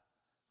rap,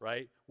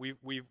 right?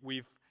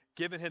 We've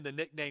given him the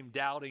nickname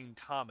Doubting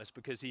Thomas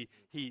because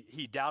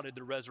he doubted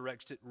the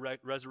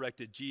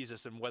resurrected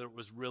Jesus and whether it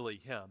was really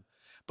him.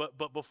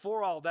 But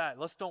before all that,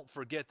 let's don't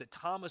forget that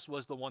Thomas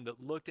was the one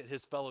that looked at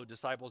his fellow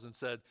disciples and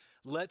said,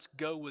 let's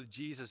go with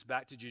Jesus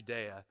back to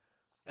Judea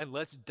and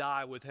let's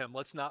die with him.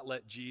 Let's not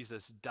let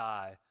Jesus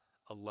die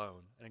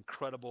alone. An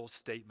incredible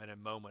statement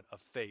and moment of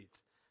faith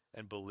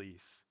and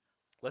belief.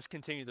 Let's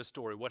continue the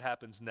story. What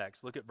happens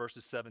next? Look at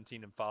verses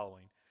 17 and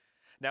following.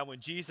 Now when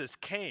Jesus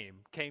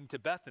came to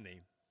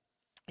Bethany,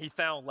 he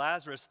found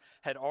Lazarus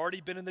had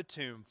already been in the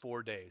tomb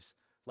 4 days.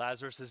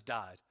 Lazarus has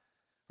died.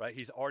 Right?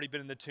 He's already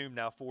been in the tomb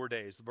now 4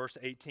 days. Verse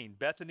 18,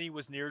 Bethany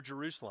was near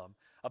Jerusalem,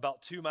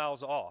 about 2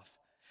 miles off.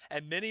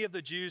 And many of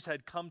the Jews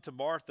had come to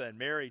Martha and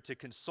Mary to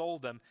console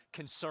them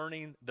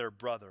concerning their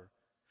brother.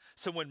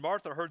 So when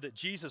Martha heard that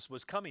Jesus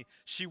was coming,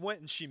 she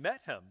went and she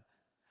met him.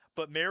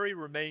 But Mary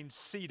remained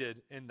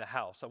seated in the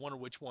house. I wonder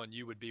which one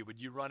you would be.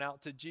 Would you run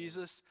out to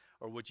Jesus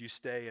or would you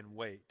stay and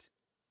wait?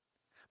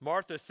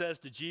 Martha says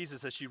to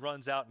Jesus as she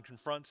runs out and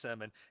confronts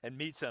him and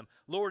meets him,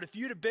 Lord, if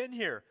you'd have been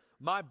here,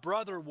 my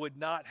brother would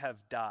not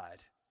have died.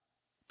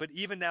 But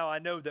even now I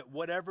know that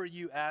whatever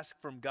you ask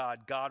from God,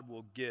 God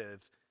will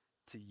give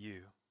to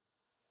you.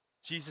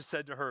 Jesus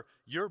said to her,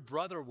 your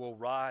brother will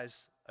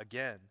rise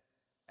again.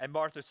 And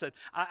Martha said,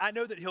 I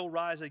know that he'll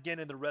rise again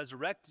in the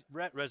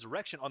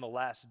resurrection on the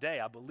last day.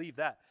 I believe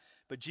that.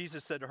 But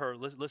Jesus said to her,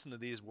 listen to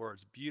these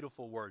words,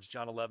 beautiful words,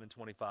 John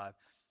 11:25.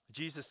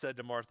 Jesus said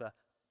to Martha,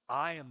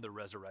 I am the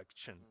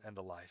resurrection and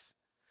the life.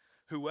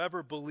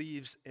 Whoever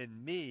believes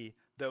in me,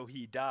 though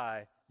he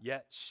die,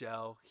 yet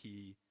shall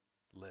he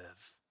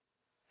live.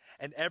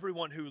 And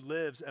everyone who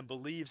lives and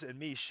believes in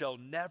me shall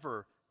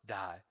never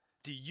die.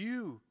 Do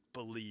you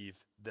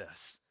believe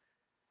this?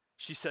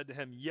 She said to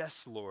him,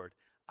 yes, Lord,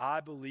 I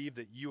believe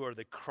that you are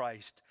the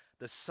Christ,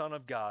 the Son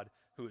of God,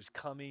 who is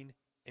coming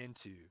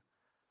into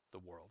the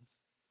world.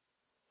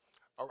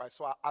 All right,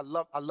 so I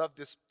love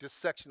this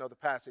section of the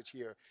passage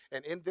here.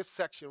 And in this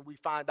section, we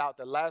find out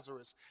that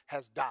Lazarus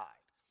has died.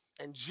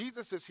 And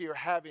Jesus is here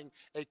having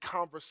a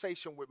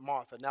conversation with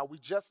Martha. Now, we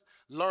just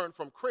learned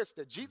from Chris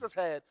that Jesus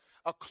had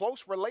a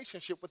close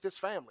relationship with his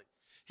family.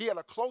 He had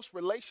a close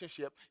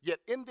relationship, yet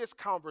in this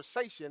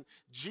conversation,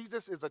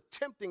 Jesus is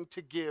attempting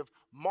to give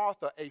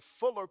Martha a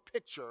fuller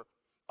picture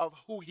of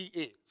who he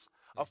is,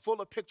 a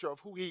fuller picture of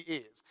who he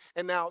is.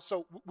 And now,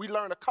 so we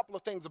learn a couple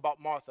of things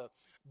about Martha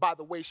by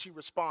the way she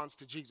responds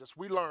to Jesus.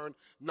 We learn,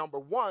 number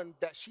one,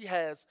 that she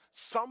has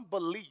some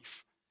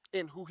belief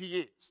in who he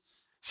is.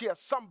 She has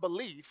some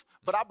belief,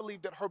 but I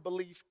believe that her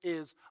belief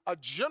is a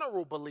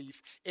general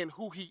belief in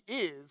who he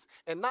is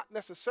and not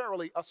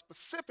necessarily a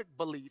specific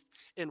belief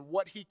in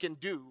what he can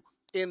do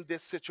in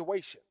this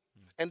situation.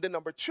 And then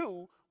number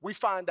two, we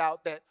find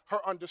out that her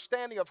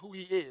understanding of who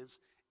he is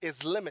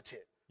limited.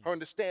 Her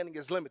understanding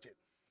is limited.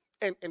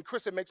 And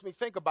Chris, it makes me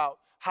think about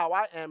how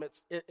I am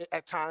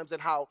at times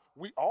and how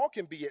we all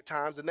can be at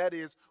times, and that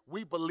is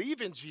we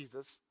believe in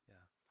Jesus,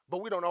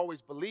 but we don't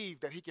always believe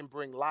that he can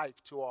bring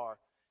life to our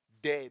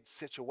dead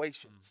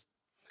situations.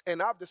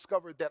 And I've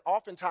discovered that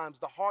oftentimes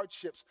the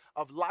hardships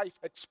of life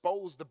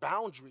expose the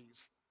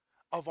boundaries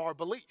of our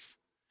belief.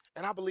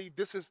 And I believe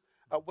this is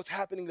what's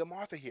happening to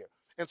Martha here.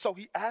 And so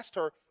he asked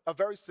her a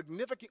very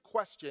significant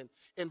question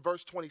in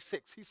verse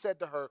 26. He said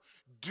to her,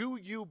 do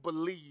you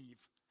believe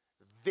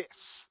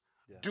this?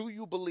 Yeah. Do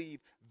you believe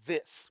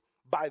this?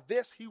 By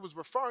this, he was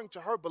referring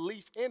to her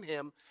belief in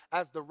him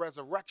as the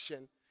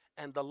resurrection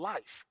and the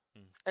life.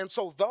 And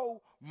so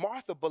though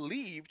Martha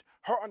believed,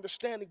 her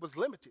understanding was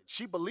limited.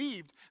 She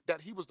believed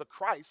that he was the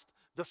Christ,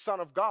 the Son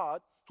of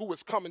God, who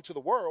was coming to the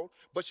world,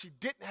 but she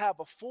didn't have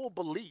a full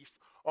belief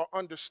or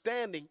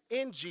understanding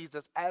in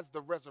Jesus as the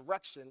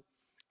resurrection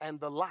and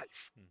the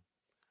life.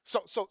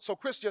 So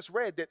Chris just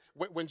read that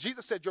when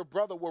Jesus said your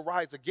brother will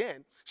rise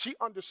again, she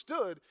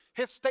understood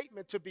his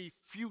statement to be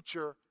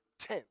future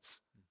tense.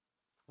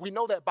 We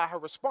know that by her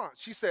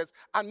response. She says,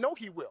 I know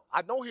he will.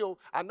 I know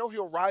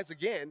he'll rise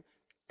again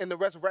in the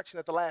resurrection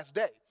at the last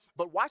day.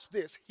 But watch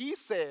this. He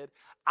said,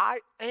 I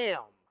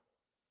am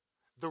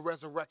the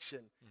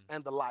resurrection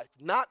and the life.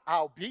 Not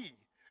I'll be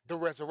the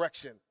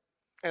resurrection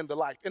and the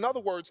life. In other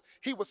words,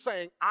 he was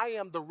saying, I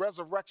am the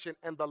resurrection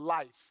and the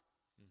life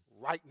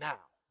right now.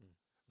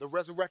 The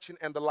resurrection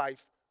and the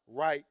life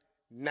right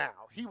now.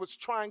 He was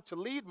trying to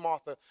lead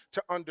Martha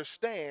to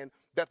understand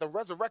that the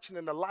resurrection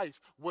and the life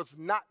was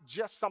not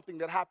just something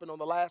that happened on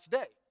the last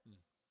day,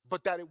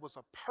 but that it was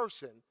a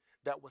person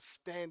that was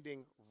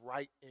standing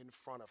right in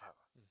front of her.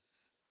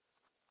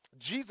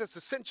 Jesus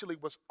essentially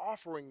was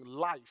offering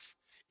life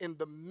in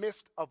the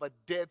midst of a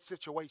dead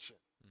situation.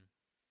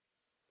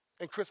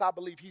 And Chris, I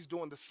believe he's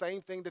doing the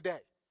same thing today.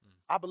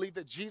 I believe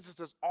that Jesus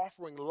is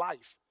offering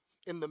life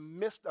in the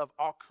midst of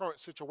our current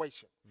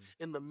situation,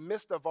 in the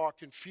midst of our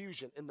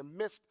confusion, in the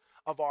midst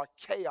of our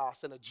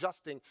chaos and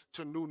adjusting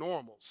to new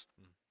normals.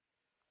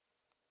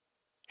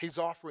 He's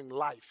offering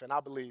life, and I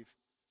believe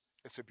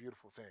it's a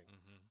beautiful thing.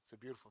 It's a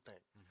beautiful thing.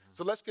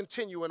 So let's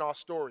continue in our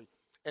story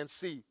and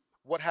see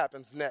what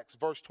happens next.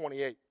 Verse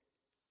 28.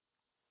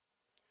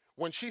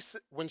 When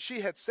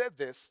she had said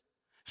this,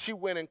 she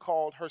went and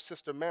called her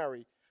sister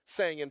Mary,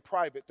 saying in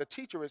private, the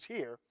teacher is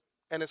here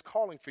and is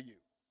calling for you.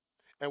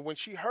 And when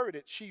she heard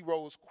it, she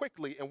rose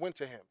quickly and went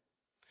to him.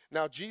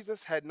 Now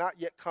Jesus had not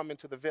yet come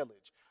into the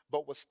village,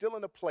 but was still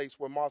in the place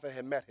where Martha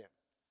had met him.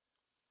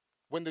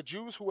 When the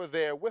Jews who were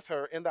there with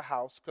her in the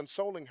house,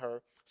 consoling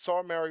her,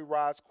 saw Mary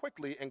rise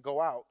quickly and go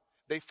out,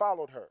 they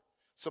followed her,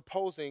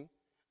 supposing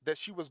that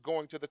she was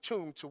going to the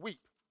tomb to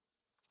weep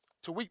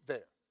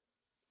there.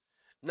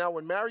 Now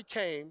when Mary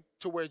came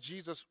to where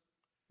Jesus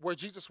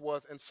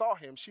was and saw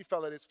him, she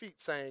fell at his feet,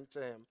 saying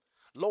to him,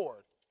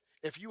 Lord,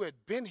 if you had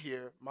been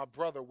here, my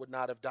brother would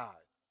not have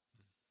died.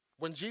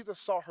 When Jesus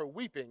saw her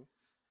weeping,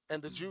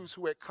 and the Jews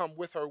who had come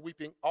with her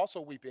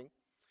also weeping,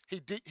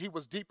 he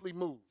was deeply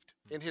moved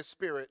in his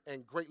spirit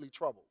and greatly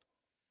troubled.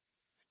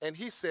 And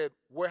he said,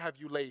 where have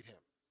you laid him?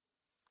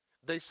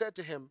 They said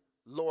to him,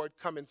 Lord,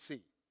 come and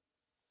see.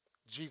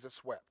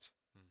 Jesus wept.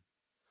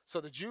 So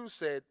the Jews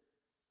said,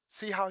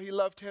 see how he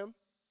loved him?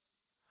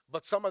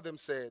 But some of them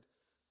said,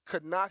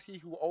 could not he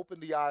who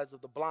opened the eyes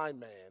of the blind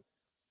man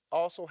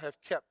also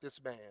have kept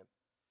this man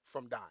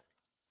from dying?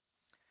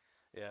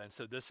 Yeah, and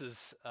so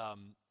this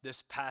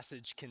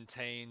passage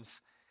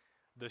contains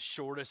the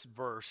shortest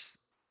verse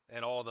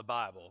in all the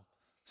Bible.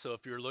 So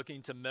if you're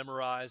looking to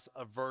memorize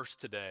a verse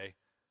today,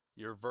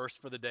 your verse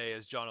for the day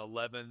is John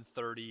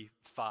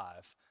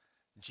 11:35.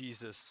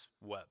 Jesus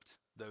wept,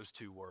 those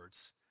two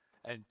words.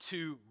 And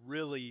two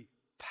really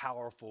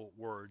powerful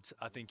words,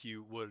 I think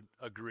you would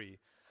agree.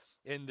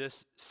 In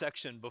this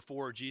section,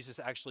 before Jesus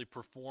actually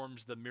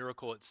performs the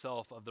miracle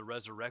itself of the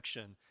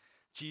resurrection,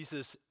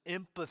 Jesus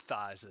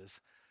empathizes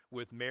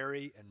with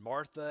Mary and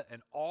Martha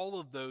and all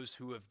of those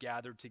who have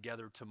gathered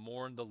together to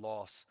mourn the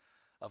loss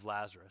of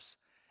Lazarus.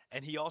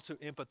 And he also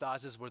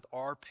empathizes with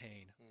our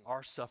pain,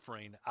 our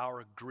suffering,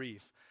 our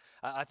grief.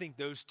 I think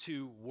those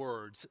two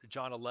words,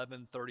 John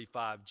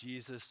 11:35,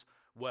 Jesus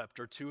wept,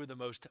 are two of the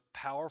most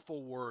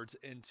powerful words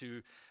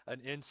into an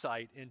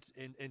insight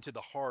into the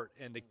heart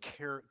and the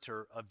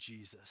character of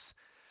Jesus.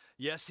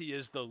 Yes, he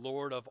is the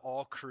Lord of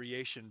all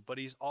creation, but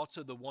he's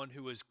also the one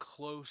who is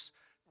close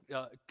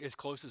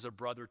as a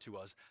brother to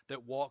us,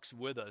 that walks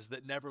with us,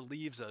 that never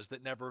leaves us,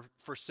 that never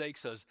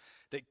forsakes us,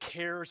 that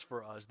cares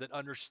for us, that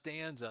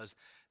understands us,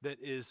 that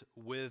is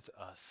with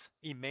us.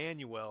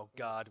 Emmanuel,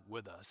 God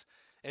with us.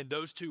 And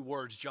those two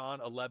words, John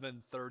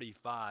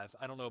 11:35,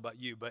 I don't know about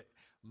you, but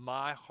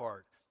my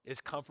heart is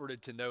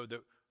comforted to know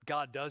that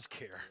God does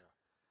care,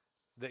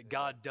 that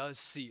God does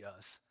see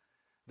us,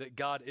 that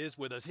God is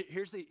with us.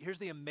 Here's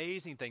the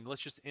amazing thing.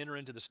 Let's just enter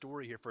into the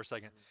story here for a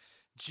second.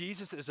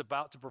 Jesus is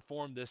about to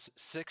perform this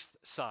sixth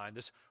sign,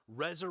 this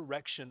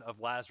resurrection of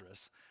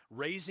Lazarus,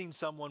 raising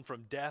someone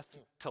from death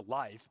to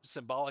life,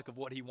 symbolic of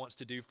what he wants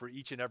to do for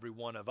each and every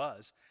one of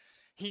us.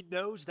 He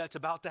knows that's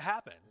about to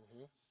happen.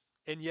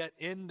 And yet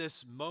in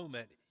this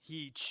moment,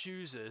 he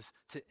chooses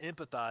to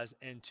empathize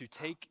and to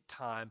take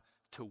time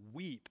to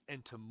weep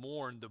and to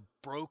mourn the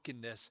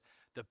brokenness,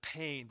 the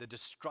pain, the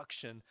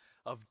destruction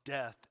of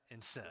death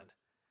and sin,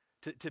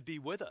 to be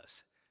with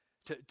us,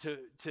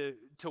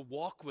 to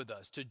walk with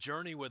us, to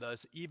journey with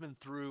us, even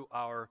through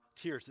our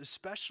tears,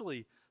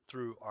 especially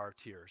through our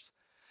tears.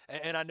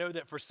 And I know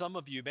that for some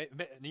of you,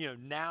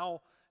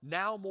 now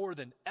more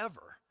than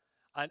ever,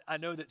 I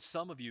know that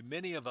some of you,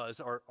 many of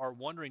us are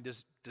wondering,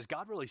 does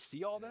God really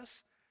see all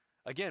this?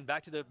 Again,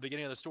 back to the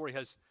beginning of the story,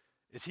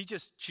 is he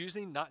just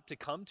choosing not to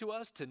come to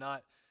us, to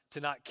not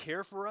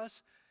care for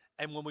us?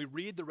 And when we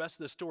read the rest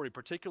of the story,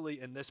 particularly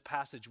in this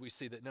passage, we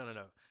see that no,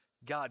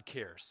 God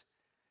cares.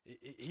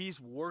 He's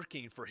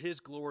working for his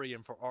glory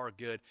and for our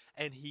good,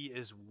 and he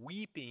is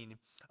weeping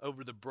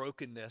over the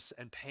brokenness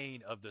and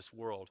pain of this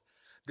world.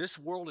 This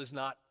world is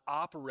not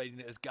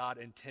operating as God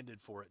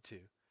intended for it to.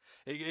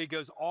 It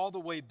goes all the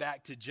way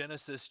back to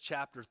Genesis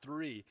chapter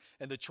 3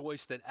 and the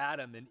choice that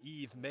Adam and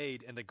Eve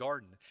made in the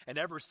garden. And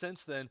ever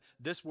since then,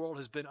 this world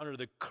has been under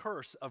the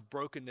curse of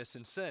brokenness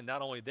and sin.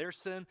 Not only their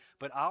sin,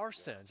 but our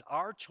sins,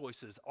 our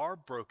choices, our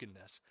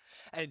brokenness.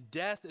 And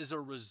death is a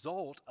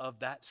result of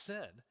that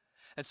sin.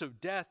 And so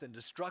death and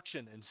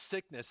destruction and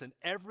sickness and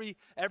every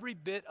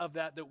bit of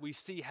that we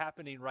see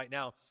happening right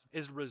now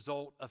is a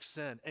result of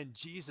sin. And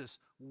Jesus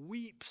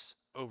weeps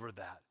over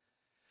that.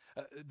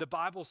 The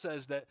Bible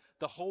says that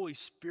the Holy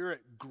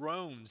Spirit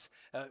groans,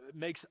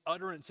 makes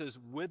utterances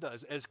with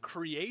us as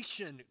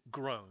creation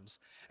groans.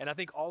 And I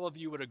think all of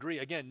you would agree,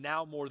 again,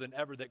 now more than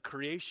ever, that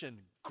creation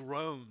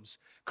groans.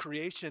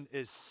 Creation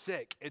is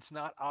sick. It's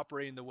not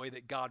operating the way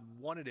that God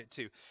wanted it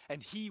to.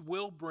 And he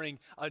will bring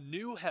a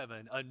new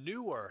heaven, a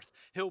new earth.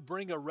 He'll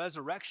bring a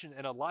resurrection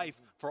and a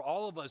life for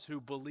all of us who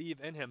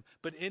believe in him.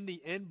 But in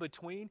the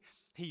in-between,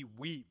 he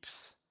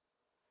weeps.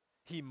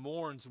 He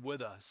mourns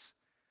with us.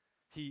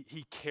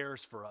 He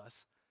cares for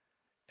us.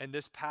 And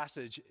this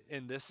passage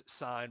in this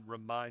sign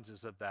reminds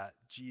us of that.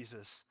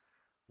 Jesus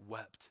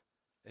wept.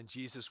 And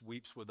Jesus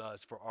weeps with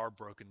us for our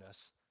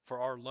brokenness, for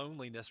our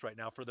loneliness right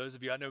now. For those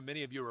of you, I know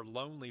many of you are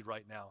lonely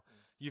right now.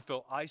 You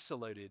feel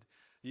isolated.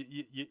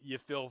 You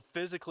feel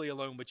physically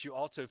alone, but you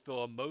also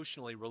feel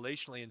emotionally,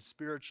 relationally, and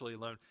spiritually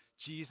alone.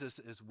 Jesus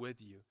is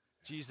with you.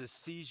 Jesus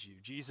sees you.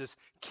 Jesus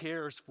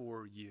cares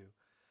for you.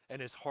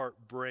 And his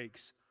heart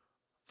breaks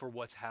for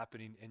what's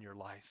happening in your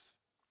life.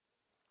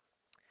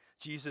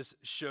 Jesus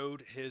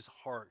showed his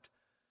heart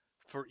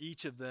for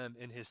each of them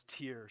in his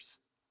tears.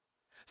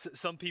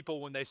 Some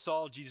people, when they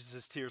saw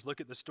Jesus' tears,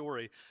 look at the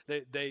story,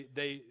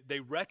 they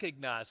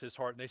recognize his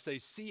heart and they say,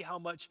 see how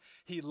much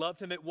he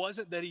loved him. It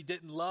wasn't that he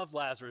didn't love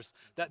Lazarus.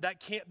 That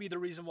can't be the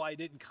reason why he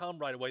didn't come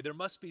right away. There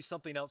must be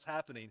something else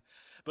happening.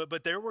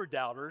 But there were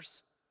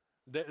doubters.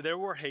 There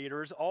were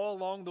haters all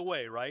along the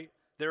way, right?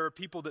 There are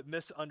people that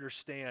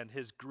misunderstand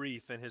his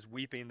grief and his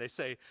weeping. They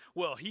say,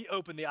 well, he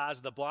opened the eyes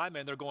of the blind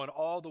man. They're going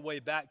all the way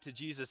back to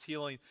Jesus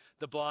healing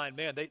the blind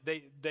man.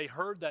 They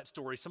heard that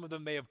story. Some of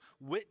them may have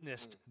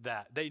witnessed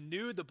that. They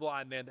knew the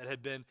blind man that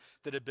had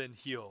been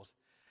healed.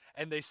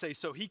 And they say,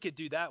 so he could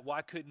do that.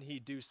 Why couldn't he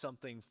do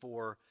something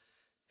for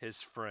his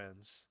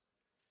friends?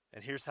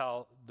 And here's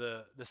how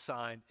the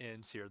sign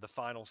ends here, the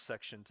final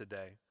section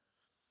today.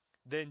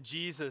 Then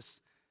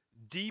Jesus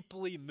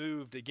deeply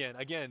moved again,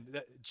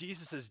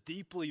 Jesus is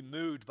deeply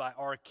moved by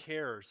our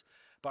cares,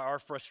 by our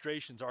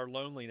frustrations, our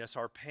loneliness,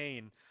 our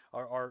pain,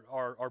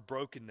 our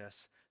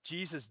brokenness.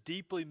 Jesus,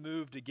 deeply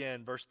moved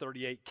again, verse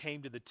 38,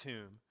 came to the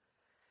tomb.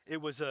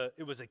 It was a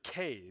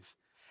cave,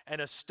 and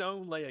a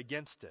stone lay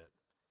against it.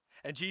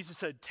 And Jesus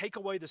said, take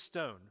away the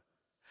stone.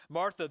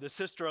 Martha, the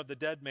sister of the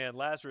dead man,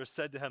 Lazarus,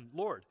 said to him,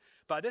 Lord,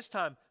 by this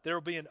time there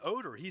will be an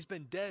odor. He's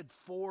been dead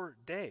 4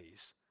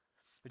 days.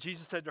 But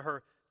Jesus said to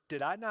her,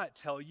 did I not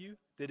tell you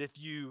that if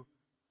you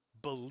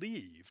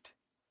believed,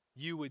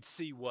 you would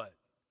see what?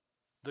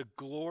 The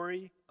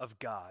glory of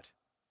God.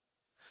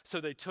 So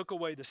they took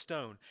away the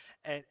stone,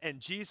 and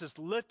Jesus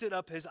lifted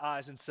up his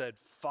eyes and said,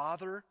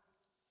 Father,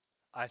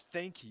 I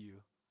thank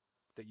you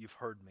that you've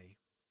heard me.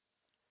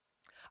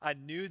 I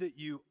knew that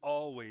you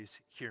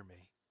always hear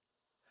me,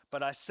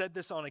 but I said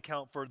this on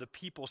account for the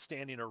people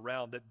standing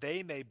around, that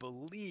they may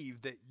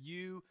believe that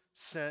you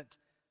sent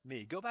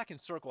me. Go back and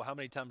circle how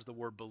many times the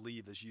word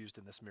believe is used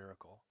in this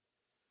miracle.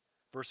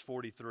 Verse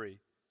 43.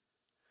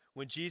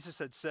 When Jesus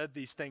had said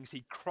these things,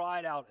 he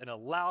cried out in a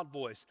loud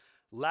voice,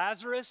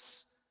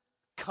 Lazarus,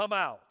 come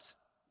out.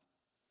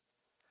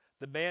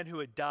 The man who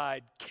had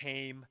died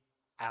came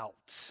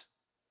out,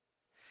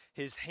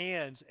 his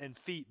hands and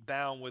feet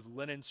bound with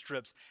linen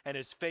strips and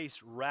his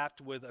face wrapped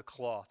with a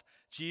cloth.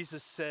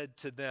 Jesus said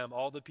to them,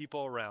 all the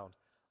people around,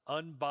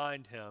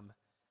 unbind him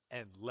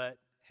and let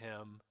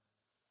him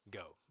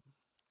go.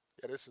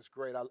 Yeah, this is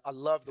great. I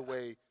love the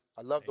way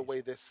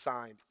this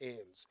sign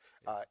ends.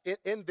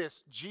 In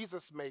this,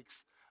 Jesus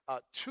makes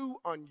two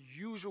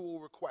unusual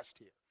requests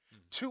here.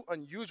 Two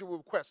unusual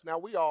requests. Now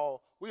we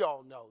all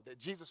know that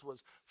Jesus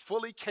was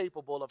fully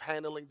capable of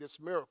handling this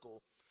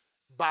miracle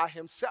by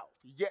himself.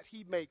 Yet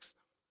he makes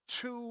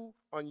two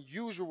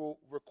unusual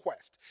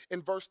requests.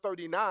 In verse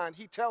 39,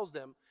 he tells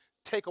them,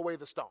 take away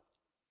the stone.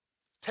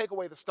 Take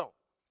away the stone.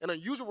 An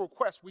unusual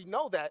request, we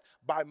know that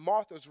by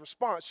Martha's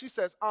response. She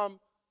says,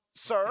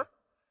 sir,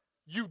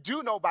 you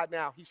do know by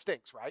now he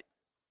stinks, right?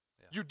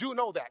 Yeah. You do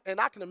know that. And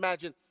I can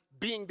imagine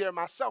being there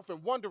myself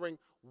and wondering,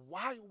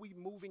 why are we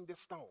moving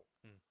this stone?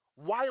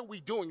 Why are we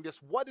doing this?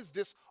 What is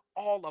this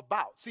all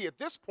about? See, at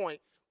this point,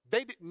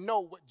 they didn't know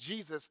what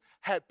Jesus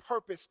had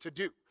purpose to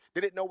do.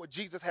 They didn't know what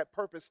Jesus had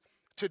purpose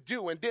to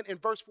do. And then in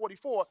verse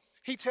 44,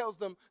 he tells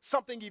them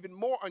something even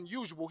more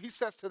unusual. He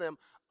says to them,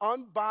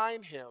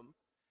 unbind him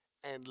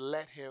and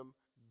let him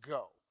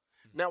go.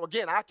 Now,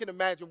 again, I can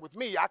imagine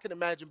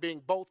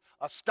being both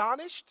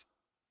astonished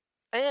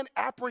and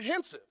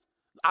apprehensive.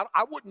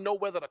 I wouldn't know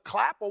whether to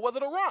clap or whether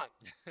to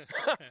run.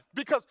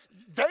 Because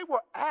they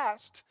were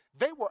asked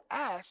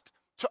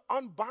to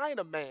unbind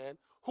a man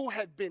who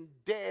had been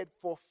dead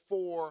for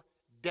 4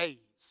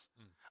 days.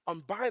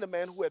 Unbind a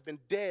man who had been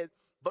dead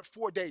but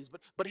 4 days.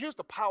 But here's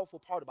the powerful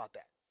part about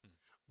that.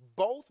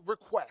 Both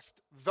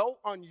requests, though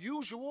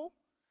unusual,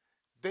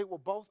 they were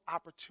both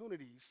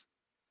opportunities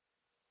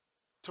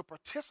to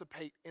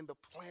participate in the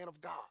plan of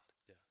God.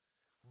 Yeah.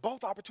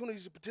 Both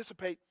opportunities to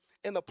participate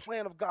in the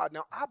plan of God.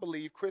 Now, I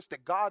believe, Chris,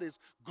 that God is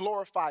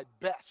glorified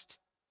best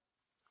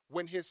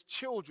when his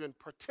children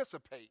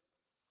participate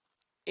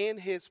in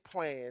his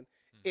plan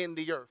in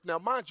the earth. Now,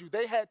 mind you,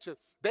 they had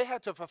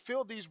to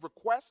fulfill these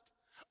requests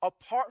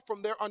apart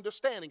from their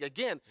understanding.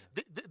 Again,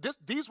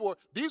 these were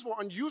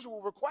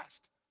unusual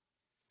requests.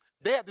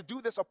 They had to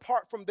do this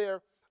apart from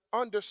their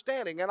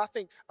understanding. And I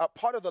think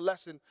part of the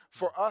lesson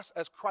for us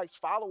as Christ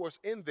followers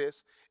in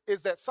this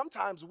is that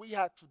sometimes we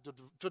have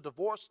to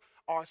divorce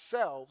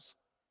ourselves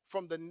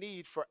from the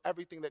need for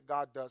everything that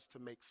God does to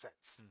make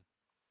sense.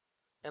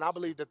 And I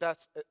believe that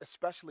that's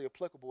especially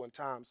applicable in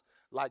times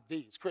like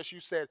these. Chris, you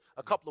said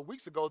a couple of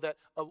weeks ago that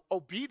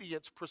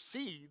obedience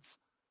precedes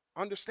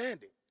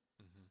understanding.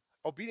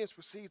 Obedience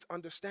precedes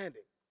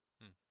understanding.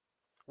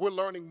 We're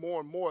learning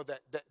more and more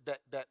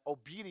that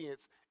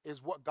obedience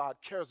is what God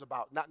cares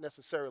about, not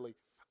necessarily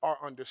our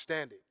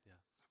understanding. Yeah.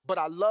 But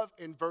I love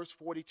in verse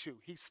 42,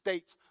 he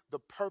states the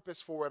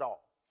purpose for it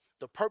all.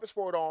 The purpose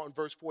for it all in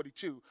verse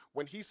 42,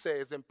 when he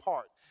says in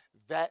part,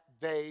 that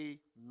they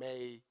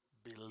may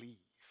believe.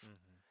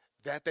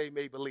 That they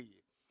may believe.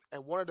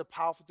 And one of the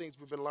powerful things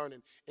we've been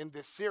learning in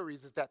this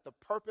series is that the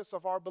purpose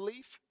of our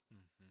belief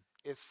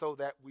is so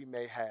that we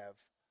may have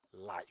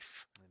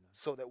life. Amen.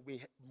 So that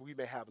we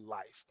may have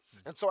life.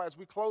 And so as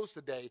we close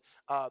today,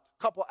 a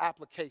couple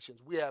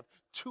applications. We have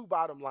 2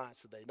 bottom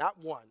lines today.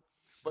 Not one,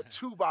 but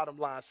 2 bottom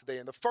lines today.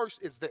 And the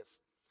first is this.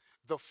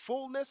 The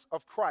fullness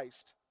of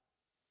Christ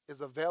is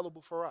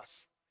available for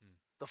us.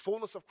 The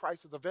fullness of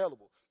Christ is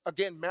available.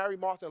 Again, Mary,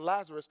 Martha, and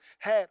Lazarus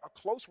had a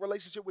close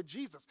relationship with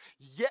Jesus,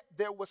 yet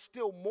there was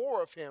still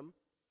more of him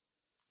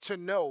to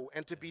know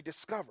and to be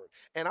discovered.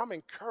 And I'm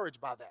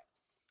encouraged by that.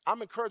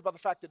 I'm encouraged by the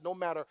fact that no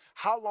matter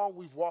how long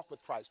we've walked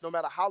with Christ, no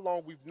matter how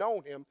long we've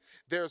known him,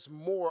 there's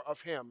more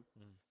of him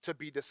to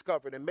be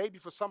discovered. And maybe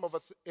for some of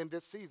us in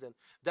this season,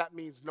 that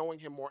means knowing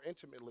him more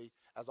intimately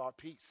as our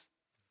peace,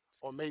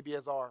 or maybe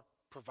as our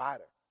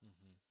provider.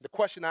 The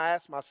question I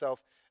ask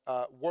myself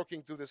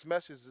working through this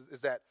message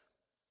is that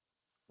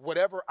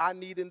whatever I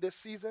need in this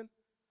season,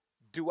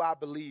 do I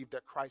believe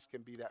that Christ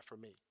can be that for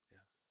me? Yeah.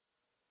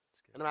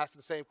 And I'm asking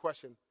the same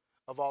question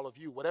of all of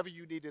you. Whatever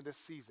you need in this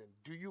season,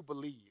 do you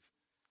believe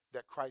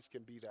that Christ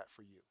can be that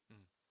for you?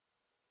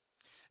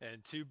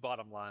 And 2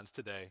 bottom lines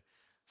today.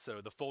 So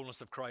the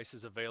fullness of Christ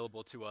is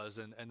available to us.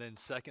 And then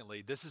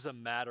secondly, this is a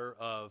matter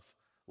of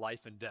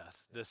life and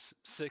death. This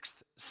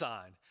 6th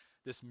sign,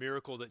 this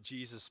miracle that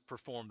Jesus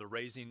performed, the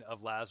raising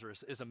of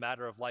Lazarus, is a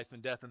matter of life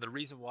and death. And the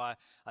reason why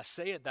I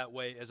say it that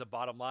way as a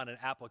bottom line, an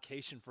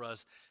application for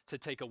us to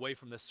take away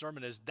from this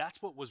sermon, is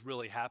that's what was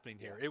really happening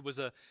here. It was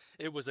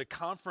a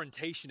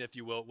confrontation, if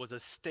you will. It was a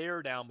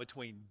stare down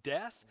between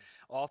death,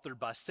 authored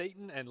by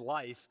Satan, and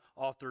life,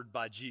 authored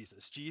by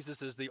Jesus.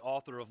 Jesus is the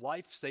author of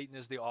life. Satan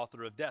is the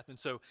author of death. And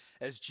so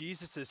as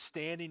Jesus is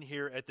standing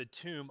here at the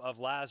tomb of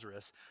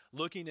Lazarus,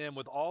 looking in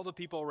with all the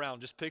people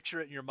around, just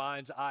picture it in your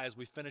mind's eye as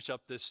we finish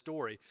up this story.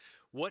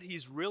 What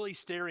he's really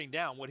staring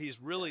down, what he's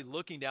really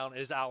looking down,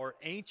 is our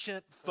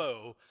ancient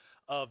foe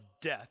of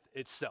death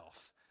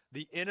itself.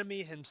 The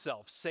enemy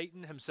himself,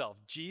 Satan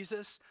himself,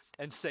 Jesus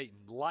and Satan,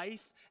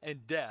 life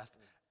and death.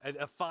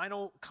 A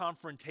final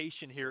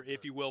confrontation here,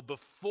 if you will,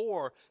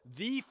 before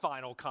the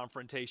final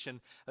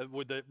confrontation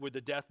with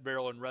the death,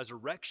 burial, and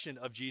resurrection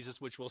of Jesus,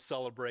 which we'll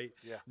celebrate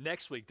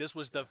next week. This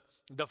was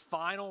the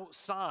final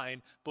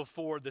sign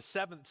before the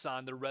 7th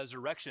sign, the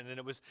resurrection. And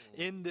it was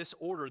in this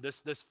order,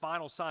 this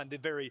final sign, the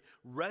very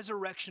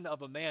resurrection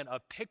of a man, a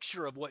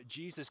picture of what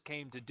Jesus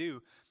came to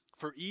do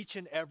for each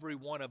and every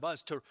one of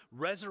us, to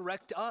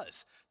resurrect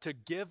us, to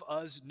give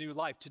us new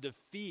life, to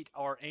defeat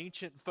our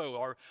ancient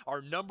foe,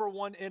 our number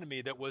one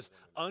enemy that was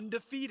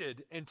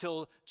undefeated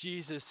until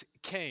Jesus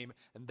came,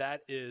 and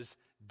that is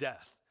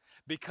death.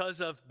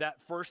 Because of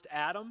that first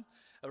Adam,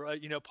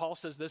 Paul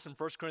says this in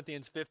 1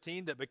 Corinthians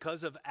 15, that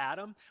because of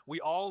Adam, we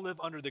all live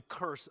under the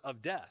curse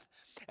of death.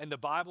 And the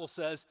Bible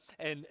says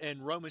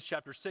in Romans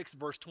chapter 6,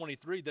 verse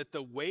 23, that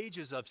the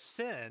wages of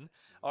sin,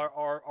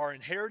 our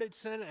inherited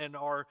sin, and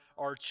our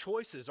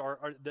choices,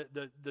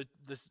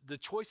 the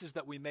choices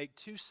that we make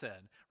to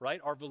sin,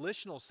 right? Our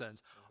volitional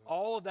sins,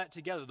 all of that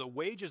together, the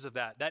wages of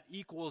that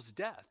equals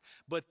death.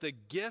 But the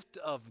gift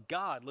of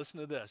God, listen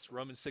to this,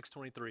 Romans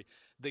 6:23,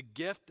 the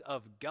gift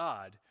of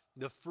God,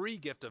 the free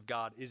gift of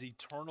God, is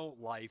eternal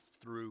life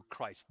through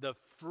Christ. The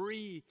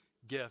free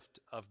gift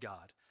of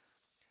God.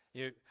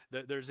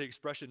 There's the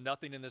expression,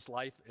 nothing in this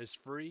life is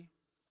free.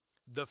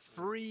 The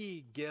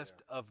free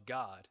gift of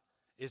God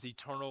is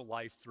eternal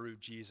life through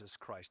Jesus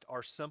Christ.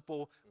 Our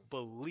simple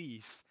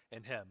belief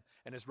in him.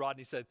 And as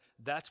Rodney said,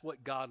 that's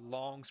what God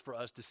longs for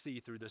us to see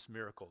through this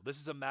miracle. This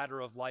is a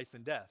matter of life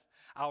and death,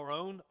 our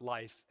own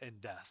life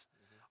and death,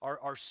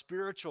 our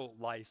spiritual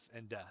life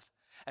and death.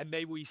 And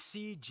may we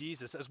see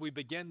Jesus as we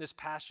begin this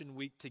Passion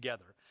Week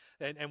together.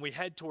 And we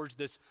head towards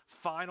this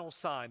final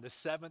sign, the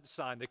seventh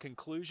sign, the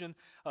conclusion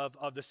of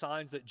the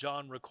signs that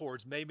John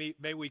records.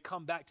 May we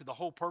come back to the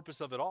whole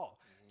purpose of it all.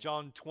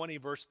 John 20,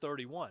 verse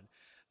 31,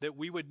 that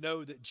we would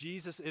know that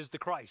Jesus is the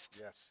Christ,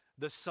 Yes.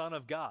 the Son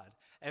of God.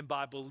 And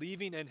by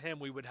believing in him,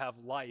 we would have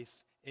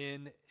life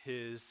in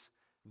his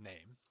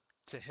name.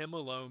 To him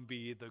alone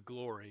be the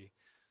glory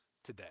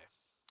today.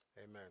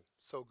 Amen.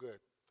 So good.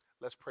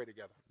 Let's pray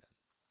together.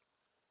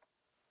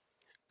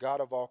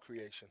 God of all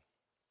creation,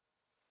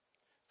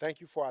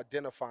 thank you for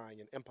identifying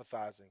and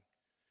empathizing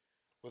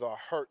with our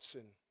hurts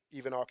and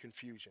even our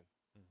confusion.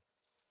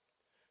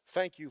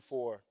 Thank you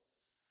for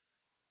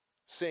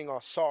seeing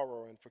our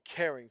sorrow and for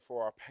caring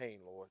for our pain,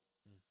 Lord.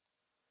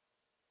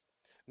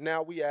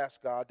 Now we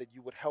ask, God, that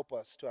you would help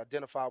us to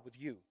identify with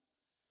you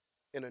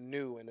in a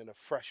new and in a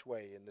fresh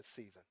way in this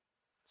season.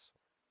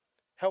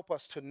 Help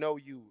us to know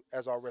you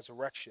as our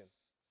resurrection,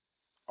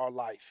 our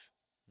life,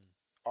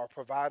 our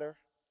provider,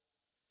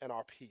 and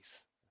our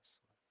peace.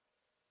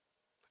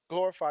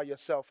 Glorify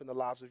yourself in the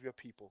lives of your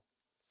people,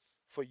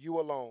 for you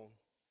alone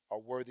are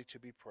worthy to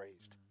be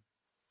praised.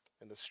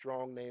 In the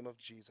strong name of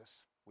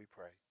Jesus, we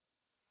pray.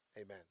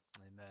 Amen.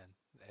 Amen.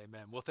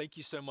 Amen. Well, thank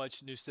you so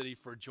much, New City,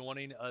 for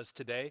joining us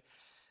today.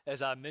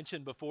 As I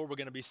mentioned before, we're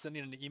going to be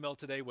sending an email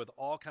today with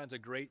all kinds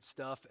of great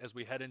stuff as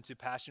we head into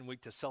Passion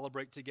Week to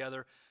celebrate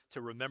together,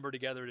 to remember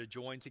together, to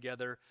join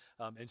together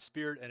in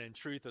spirit and in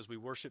truth as we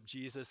worship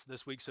Jesus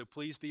this week. So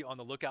please be on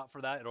the lookout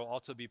for that. It'll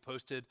also be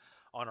posted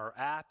on our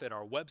app and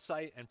our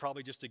website, and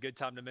probably just a good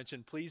time to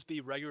mention, please be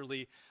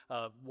regularly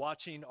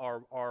watching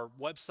our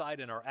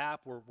website and our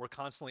app. We're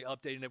constantly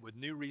updating it with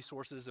new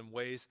resources and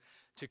ways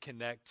to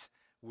connect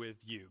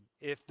with you.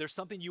 If there's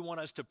something you want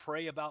us to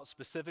pray about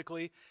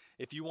specifically,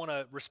 if you want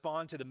to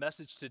respond to the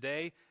message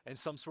today in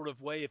some sort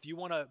of way, if you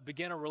want to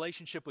begin a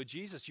relationship with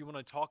Jesus, you want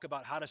to talk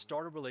about how to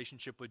start a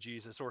relationship with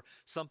Jesus, or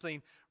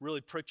something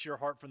really pricks your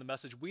heart from the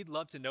message, we'd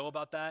love to know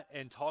about that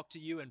and talk to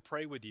you and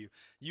pray with you.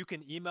 You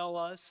can email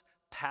us,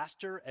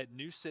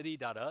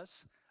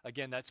 pastor@newcity.us.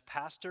 Again, that's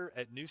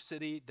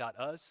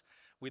pastor@newcity.us.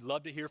 We'd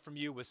love to hear from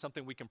you with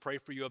something we can pray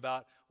for you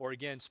about, or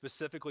again,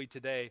 specifically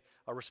today,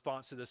 a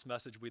response to this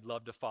message. We'd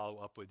love to follow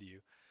up with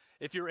you.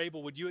 If you're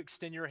able, would you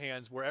extend your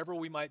hands wherever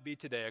we might be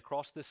today,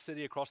 across this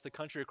city, across the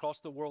country, across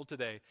the world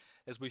today,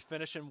 as we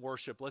finish in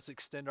worship? Let's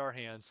extend our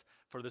hands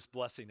for this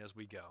blessing as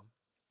we go.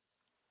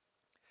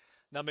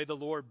 Now may the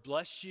Lord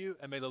bless you,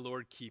 and may the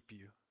Lord keep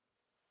you.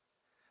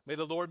 May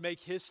the Lord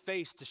make his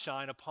face to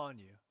shine upon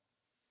you.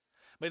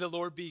 May the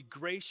Lord be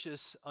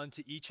gracious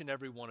unto each and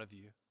every one of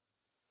you.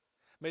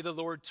 May the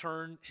Lord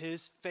turn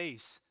his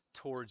face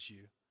towards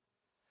you.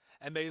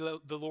 And may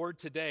the Lord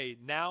today,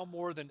 now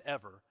more than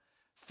ever,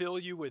 fill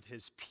you with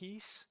his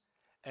peace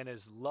and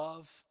his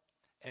love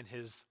and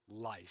his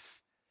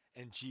life.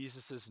 In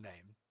Jesus'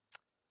 name,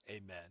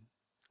 amen.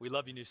 We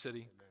love you, New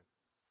City. Amen.